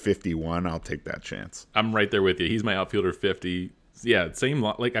outfielder 51, I'll take that chance. I'm right there with you. He's my outfielder 50. Yeah, same.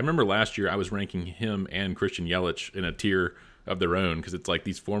 Like I remember last year I was ranking him and Christian Yelich in a tier of their own, because it's like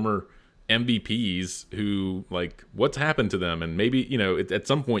these former MVPs who, like, what's happened to them, and maybe, you know, at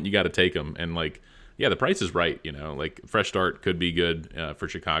some point you got to take them, and like, yeah, the price is right, you know, like fresh start could be good for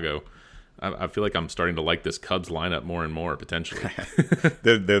Chicago. I feel like I'm starting to like this Cubs lineup more and more potentially.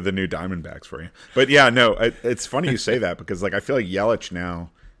 they're the new Diamondbacks for you. But yeah, no, it's funny you say that, because like I feel like Yelich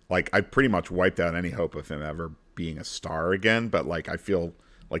now, like I pretty much wiped out any hope of him ever being a star again, but like I feel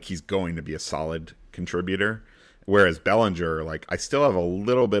like he's going to be a solid contributor. Whereas Bellinger, like, I still have a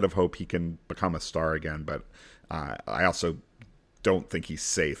little bit of hope he can become a star again, but I also don't think he's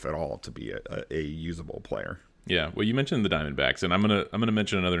safe at all to be a usable player. Yeah, well, you mentioned the Diamondbacks, and I'm gonna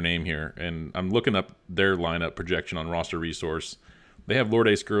mention another name here, and I'm looking up their lineup projection on Roster Resource. They have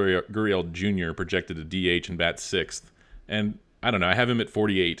Lourdes Gurriel Jr. projected to DH and bat sixth, and I don't know, I have him at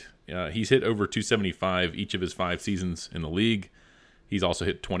 48. He's hit over 275 each of his 5 seasons in the league. He's also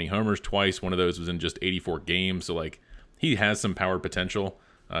hit 20 homers twice. One of those was in just 84 games. So, like, he has some power potential.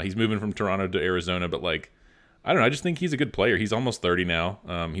 He's moving from Toronto to Arizona. But, like, I don't know. I just think he's a good player. He's almost 30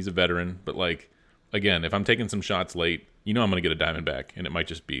 now. He's a veteran. But, like, again, if I'm taking some shots late, you know I'm going to get a Diamondback. And it might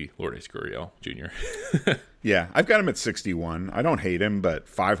just be Lourdes Gurriel Jr. Yeah, I've got him at 61. I don't hate him, but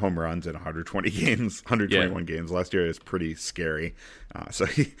 5 home runs in 121 games last year is pretty scary. So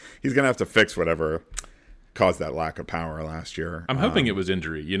he's going to have to fix whatever caused that lack of power last year. I'm hoping it was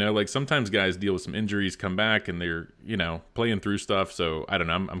injury. You know, like sometimes guys deal with some injuries, come back, and they're, you know, playing through stuff. So I don't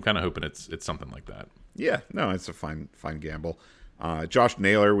know. I'm kind of hoping it's something like that. Yeah, no, it's a fine gamble. Josh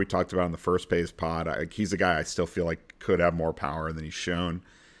Naylor, we talked about in the first base pod. He's a guy I still feel like could have more power than he's shown.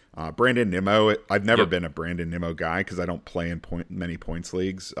 Brandon Nimmo, I've never been a Brandon Nimmo guy because I don't play in many points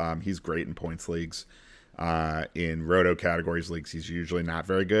leagues. He's great in points leagues. In roto categories leagues, he's usually not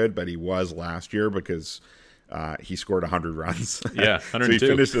very good, but he was last year because he scored 100 runs. Yeah, 102. So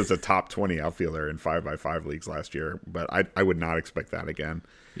he finished as a top 20 outfielder in 5x5 leagues last year, but I would not expect that again.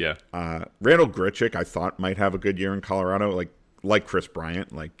 Yeah. Randall Grichuk, I thought might have a good year in Colorado, like Chris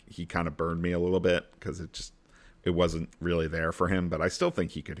Bryant. Like, he kind of burned me a little bit because it wasn't really there for him, but I still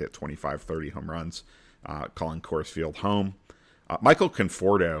think he could hit 25, 30 home runs, calling Coors Field home. Michael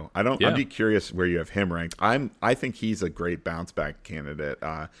Conforto, I'd be curious where you have him ranked. I think he's a great bounce back candidate.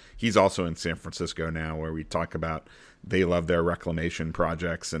 He's also in San Francisco now, where we talk about they love their reclamation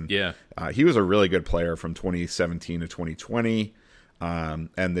projects, and he was a really good player from 2017 to 2020.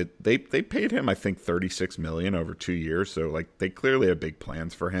 And they paid him, I think, $36 million over 2 years. So like they clearly have big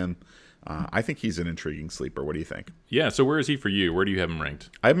plans for him. I think he's an intriguing sleeper. What do you think? Yeah. So where is he for you? Where do you have him ranked?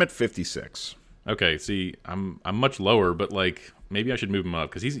 I have him at 56. Okay. See, I'm much lower, but like maybe I should move him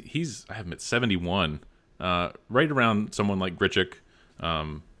up because I have him at 71, right around someone like Grichuk,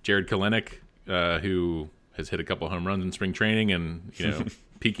 Jared Kelenic, who has hit a couple home runs in spring training and, you know,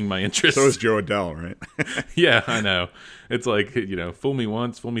 piquing my interest. So is Joe Adell, right? Yeah, I know. It's like, you know, fool me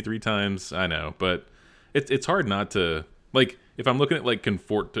once, fool me 3 times. I know, but it's hard not to, like, if I'm looking at like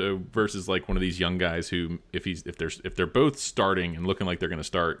Conforto versus like one of these young guys who, if they're both starting and looking like they're going to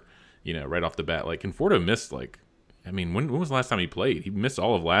start, you know, right off the bat, like Conforto missed when was the last time he played? He missed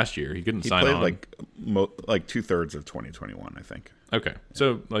all of last year. He couldn't sign on. He played like 2/3 of 2021, I think. Okay.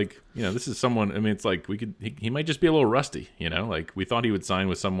 So, like, you know, this is someone, I mean, it's like he might just be a little rusty, you know? Like, we thought he would sign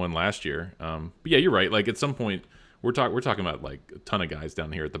with someone last year. But yeah, you're right. Like, at some point, we're talking about, like, a ton of guys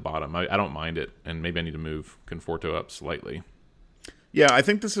down here at the bottom. I don't mind it, and maybe I need to move Conforto up slightly. Yeah, I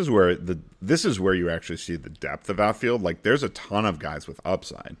think this is where you actually see the depth of outfield. Like, there's a ton of guys with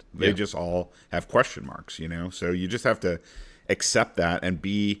upside. They just all have question marks, you know? So you just have to accept that and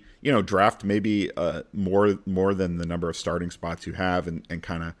be, you know, draft maybe more than the number of starting spots you have and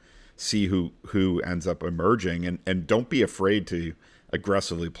kind of see who ends up emerging, and don't be afraid to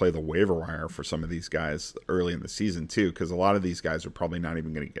aggressively play the waiver wire for some of these guys early in the season too, because a lot of these guys are probably not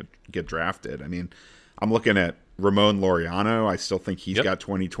even going to get drafted. I mean, I'm looking at Ramon Laureano. I still think he's got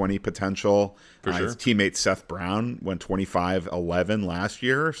 2020 potential. For sure. His teammate Seth Brown went 25-11 last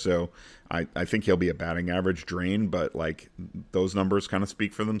year, so I think he'll be a batting average drain, but like those numbers kind of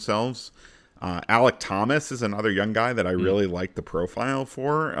speak for themselves. Alec Thomas is another young guy that I really like the profile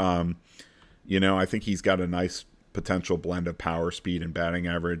for. You know, I think he's got a nice potential blend of power, speed, and batting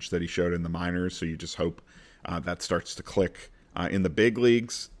average that he showed in the minors, so you just hope that starts to click In the big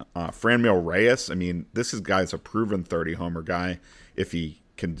leagues, Franmil Reyes, I mean, this guy's a proven 30-homer guy if he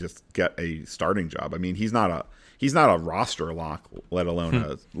can just get a starting job. I mean, he's not a roster lock, let alone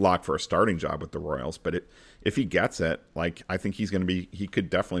a lock for a starting job with the Royals. But if he gets it, like, I think he could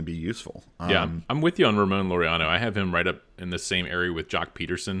definitely be useful. Yeah, I'm with you on Ramon Laureano. I have him right up in the same area with Jock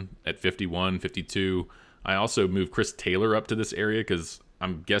Peterson at 51, 52. I also moved Chris Taylor up to this area because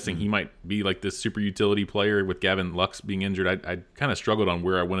I'm guessing he might be like this super utility player with Gavin Lux being injured. I kind of struggled on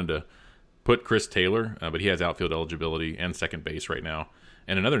where I wanted to put Chris Taylor, but he has outfield eligibility and second base right now.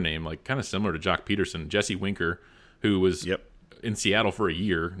 And another name, like kind of similar to Jock Peterson, Jesse Winker, who was in Seattle for a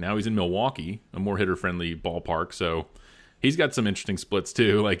year. Now he's in Milwaukee, a more hitter-friendly ballpark. So he's got some interesting splits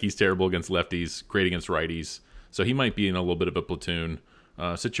too. Like he's terrible against lefties, great against righties. So he might be in a little bit of a platoon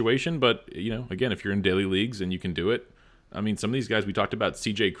situation. But, again, if you're in daily leagues and you can do it, I mean, some of these guys we talked about,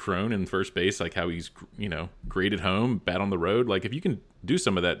 CJ Cron in first base, like how he's, great at home, bad on the road. Like if you can do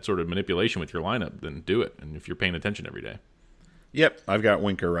some of that sort of manipulation with your lineup, then do it. And if you're paying attention every day. Yep, I've got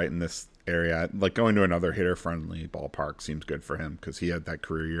Winker right in this area. Like going to another hitter-friendly ballpark seems good for him because he had that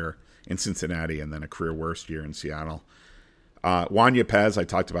career year in Cincinnati and then a career worst year in Seattle. Juan Yepez, I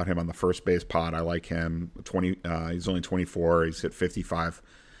talked about him on the first base pod. I like him. He's only 24. He's hit 55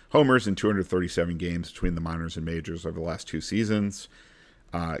 homers in 237 games between the minors and majors over the last two seasons.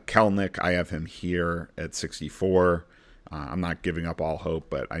 Kelnick, I have him here at 64. I'm not giving up all hope,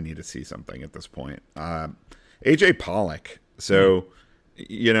 but I need to see something at this point. AJ Pollock. So,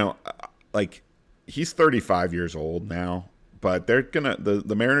 like he's 35 years old now, but they're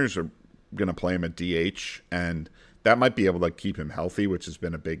the Mariners are gonna play him at DH, and that might be able to keep him healthy, which has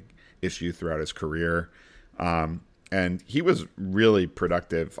been a big issue throughout his career. And he was really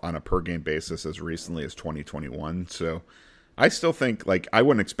productive on a per-game basis as recently as 2021. So I still think, like, I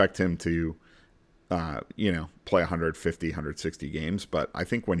wouldn't expect him to, play 150, 160 games. But I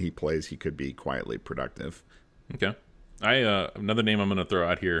think when he plays, he could be quietly productive. Okay. Another name I'm going to throw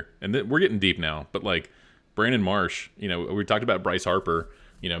out here, and we're getting deep now, but, like, Brandon Marsh, we talked about Bryce Harper,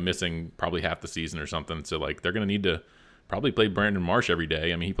 missing probably half the season or something. So, like, they're going to need to probably play Brandon Marsh every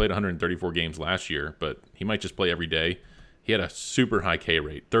day. I mean, he played 134 games last year, but he might just play every day. He had a super high K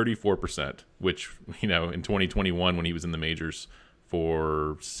rate, 34%, which, in 2021 when he was in the majors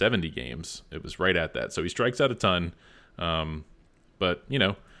for 70 games, it was right at that. So he strikes out a ton. But,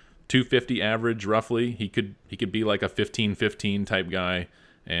 250 average roughly. He could be like a 15-15 type guy,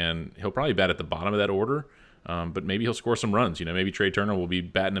 and he'll probably bat at the bottom of that order. But maybe he'll score some runs. Maybe Trey Turner will be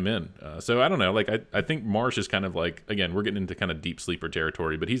batting him in. So I don't know. Like I think Marsh is kind of like, again, we're getting into kind of deep sleeper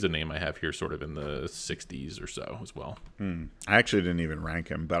territory, but he's a name I have here sort of in the 60s or so as well. I actually didn't even rank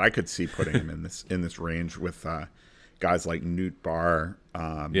him, but I could see putting him in this range with guys like Newt Barr,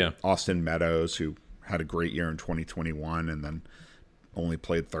 Austin Meadows, who had a great year in 2021 and then only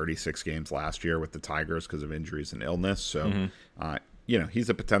played 36 games last year with the Tigers because of injuries and illness. So, he's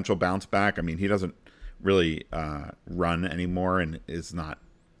a potential bounce back. I mean, he doesn't really run anymore and is not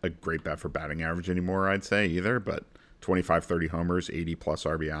a great bet for batting average anymore, I'd say, either. But 25, 30 homers, 80 plus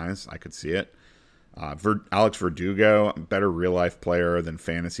RBIs, I could see it. Alex Verdugo, better real life player than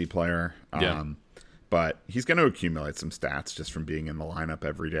fantasy player. But he's going to accumulate some stats just from being in the lineup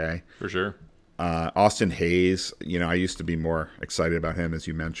every day. For sure. Austin Hayes, I used to be more excited about him, as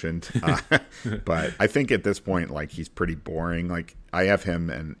you mentioned. But I think at this point, like, he's pretty boring. Like, I have him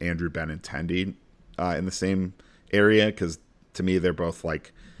and Andrew Benintendi in the same area because to me they're both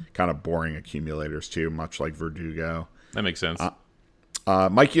like kind of boring accumulators too, much like Verdugo. That makes sense.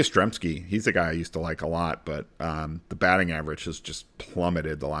 Mike Yastrzemski, he's a guy I used to like a lot, but the batting average has just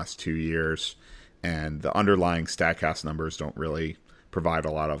plummeted the last 2 years, and the underlying StatCast numbers don't really provide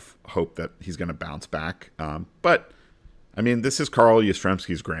a lot of hope that he's going to bounce back. But I mean, this is Carl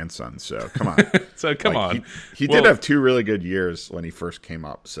Yastrzemski's grandson, so come on. Come on. He did have 2 really good years when he first came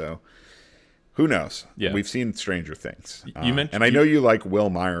up, so who knows? Yeah. We've seen stranger things. You mentioned, and I know you like Will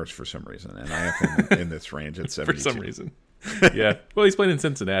Myers for some reason, and I have him in this range at 72. For some reason. Yeah. Well, he's playing in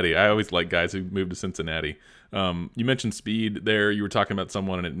Cincinnati. I always like guys who move to Cincinnati. You mentioned speed there. You were talking about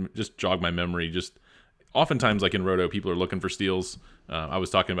someone, and it just jogged my memory. Just oftentimes, like in Roto, people are looking for steals. I was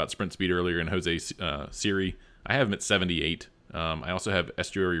talking about sprint speed earlier in Jose Siri. I have him at 78. I also have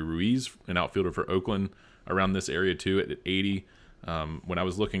Estuary Ruiz, an outfielder for Oakland, around this area too at 80. When I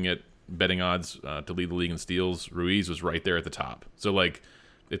was looking at betting odds to lead the league in steals, Ruiz was right there at the top. So, like,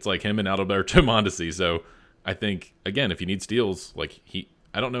 it's like him and Adalberto Mondesi. So I think, again, if you need steals, like,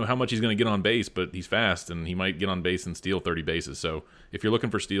 I don't know how much he's going to get on base, but he's fast, and he might get on base and steal 30 bases. So if you're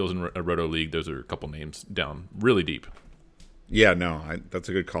looking for steals in a Roto league, those are a couple names down really deep. Yeah, no, that's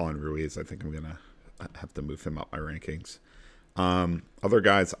a good call on Ruiz. I think I'm going to have to move him up my rankings. Other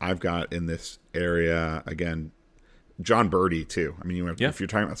guys I've got in this area, again, John Birdie too. I mean, if you're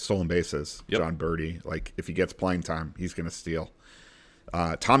talking about stolen bases, John Birdie, like if he gets playing time, he's going to steal.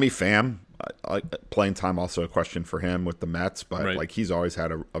 Tommy Pham, playing time also a question for him with the Mets, but like he's always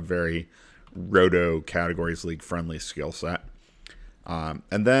had a very roto categories league friendly skill set. And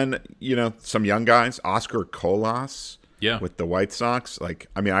then, some young guys, Oscar Colas with the White Sox. Like,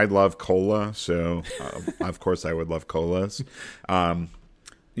 I mean, I love cola, so of course I would love colas. I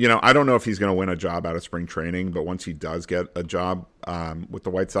don't know if he's going to win a job out of spring training, but once he does get a job with the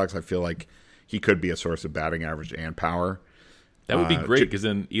White Sox, I feel like he could be a source of batting average and power. That would be great because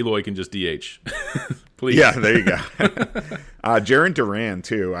then Eloy can just DH. Please. Yeah, there you go. Jarren Duran,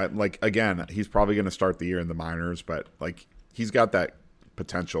 too. Again, he's probably going to start the year in the minors, but like he's got that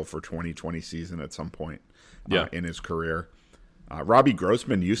potential for 2020 season at some point in his career. Robbie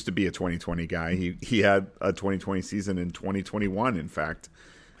Grossman used to be a 2020 guy. He had a 2020 season in 2021, in fact,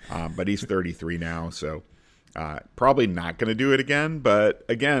 but he's 33 now, so probably not going to do it again. But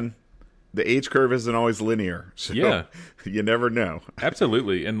again, the age curve isn't always linear, so you never know.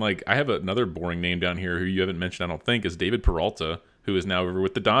 Absolutely. And like I have another boring name down here who you haven't mentioned, I don't think, is David Peralta, who is now over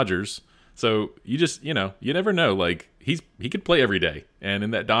with the Dodgers. So you just, you never know. Like he could play every day and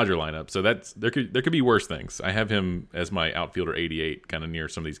in that Dodger lineup. So there could be worse things. I have him as my outfielder 88, kind of near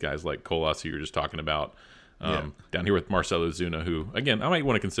some of these guys like Colas, who you were just talking about. Down here with Marcelo Zuna, who, again, I might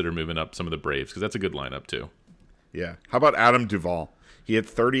want to consider moving up some of the Braves because that's a good lineup too. Yeah. How about Adam Duvall? He had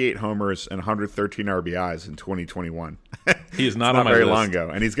 38 homers and 113 RBIs in 2021. He is not on my list. Not very list. long ago.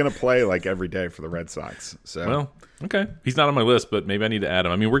 And he's going to play like every day for the Red Sox. So well, okay. He's not on my list, but maybe I need to add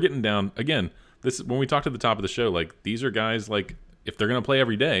him. I mean, we're getting down, again, this when we talked at the top of the show, like these are guys like if they're going to play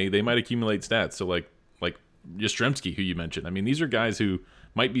every day, they might accumulate stats. So like Yastrzemski, who you mentioned. I mean, these are guys who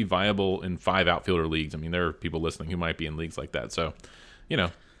might be viable in 5 outfielder leagues. I mean, there are people listening who might be in leagues like that. So,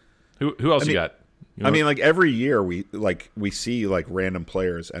 who else you got? Like every year we see like random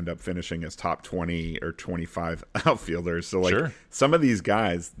players end up finishing as top 20 or 25 outfielders. So like some of these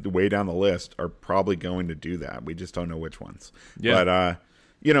guys way down the list are probably going to do that. We just don't know which ones. Yeah.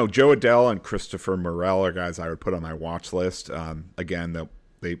 But Joe Adele and Christopher Morel are guys I would put on my watch list. Again,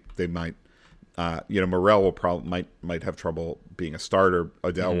 they might Morel will probably might have trouble being a starter.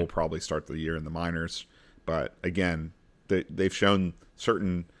 Adele will probably start the year in the minors. But again, they've shown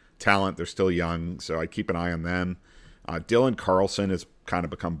certain talent. They're still young, so I keep an eye on them. Dylan Carlson has kind of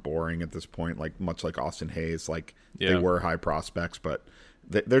become boring at this point, like much like Austin Hayes. Like they were high prospects, but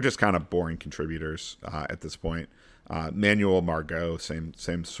they're just kind of boring contributors at this point. Manuel Margot, same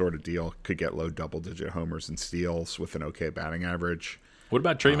sort of deal. Could get low double-digit homers and steals with an okay batting average. What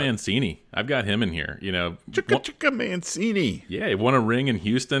about Trey Mancini? I've got him in here. Chicka Mancini. Yeah, he won a ring in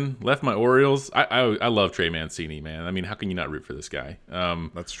Houston, left my Orioles. I love Trey Mancini, man. I mean, how can you not root for this guy?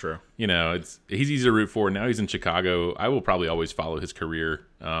 That's true. He's easy to root for. Now he's in Chicago. I will probably always follow his career.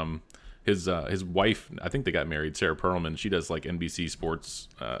 His wife, I think they got married, Sarah Perlman. She does like NBC Sports,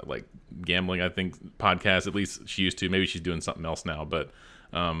 like gambling, I think, podcast. At least she used to. Maybe she's doing something else now, but.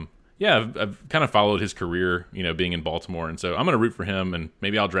 I've kind of followed his career, being in Baltimore. And so I'm going to root for him, and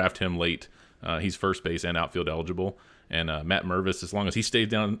maybe I'll draft him late. He's first base and outfield eligible. And Matt Mervis, as long as he stays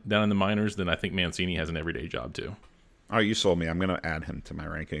down in the minors, then I think Mancini has an everyday job too. Oh, you sold me. I'm going to add him to my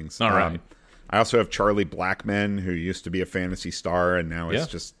rankings. All right. I also have Charlie Blackmon, who used to be a fantasy star, and now is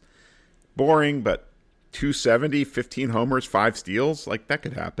just boring, but 270, 15 homers, 5 steals. Like, that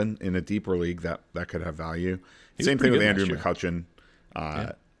could happen in a deeper league. That could have value. Same thing with Andrew McCutchen.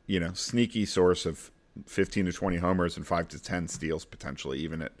 Sneaky source of 15 to 20 homers and 5 to 10 steals potentially,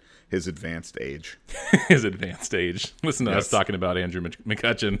 even at his advanced age. His advanced age. Listen to us talking about Andrew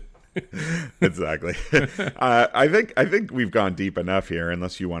McCutchen. Exactly. I think we've gone deep enough here,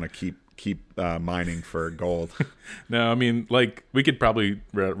 unless you want to keep mining for gold. No, I mean, like we could probably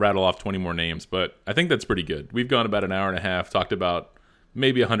rattle off 20 more names, but I think that's pretty good. We've gone about an hour and a half, talked about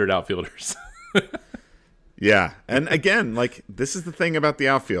maybe 100 outfielders. Yeah. And again, like this is the thing about the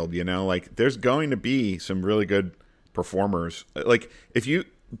outfield, like there's going to be some really good performers. Like if you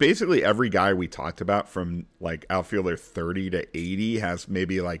basically every guy we talked about from like outfielder 30 to 80 has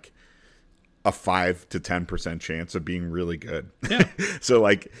maybe like a 5 to 10% chance of being really good. Yeah. So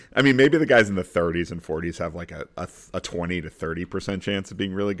like, I mean, maybe the guys in the 30s and 40s have like a 20 to 30% chance of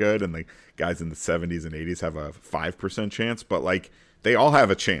being really good. And the guys in the 70s and 80s have a 5% chance, but like, they all have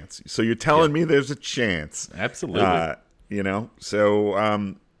a chance. So you're telling me there's a chance. Absolutely.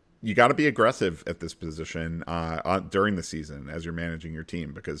 So you got to be aggressive at this position during the season as you're managing your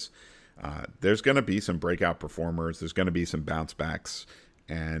team, because there's going to be some breakout performers. There's going to be some bounce backs.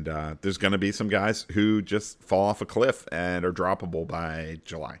 And there's going to be some guys who just fall off a cliff and are droppable by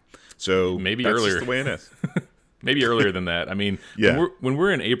July. So maybe that's earlier. just the way it is. Maybe earlier than that. I mean, yeah. when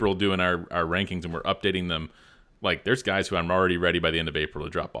we're in April doing our rankings and we're updating them, like there's guys who I'm already ready by the end of April to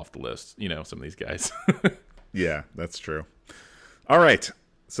drop off the list. You know, some of these guys. Yeah, that's true. All right.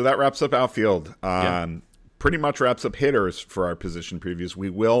 So that wraps up outfield. Pretty much wraps up hitters for our position previews. We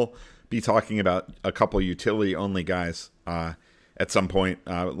will be talking about a couple utility-only guys at some point.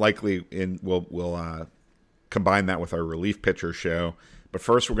 Likely, we'll combine that with our relief pitcher show. But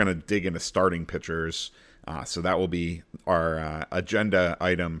first, we're going to dig into starting pitchers. So that will be our agenda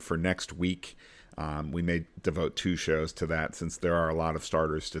item for next week. We may devote 2 shows to that since there are a lot of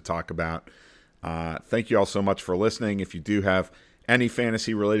starters to talk about. Thank you all so much for listening. If you do have any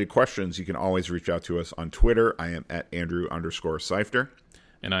fantasy-related questions, you can always reach out to us on Twitter. I am at Andrew_Seifter.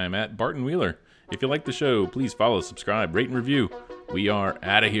 And I am at Barton Wheeler. If you like the show, please follow, subscribe, rate, and review. We are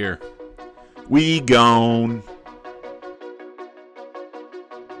out of here. We gone.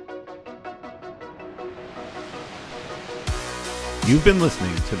 You've been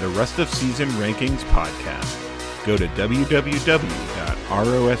listening to the Rest of Season Rankings podcast. Go to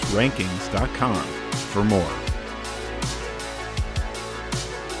www.rosrankings.com for more.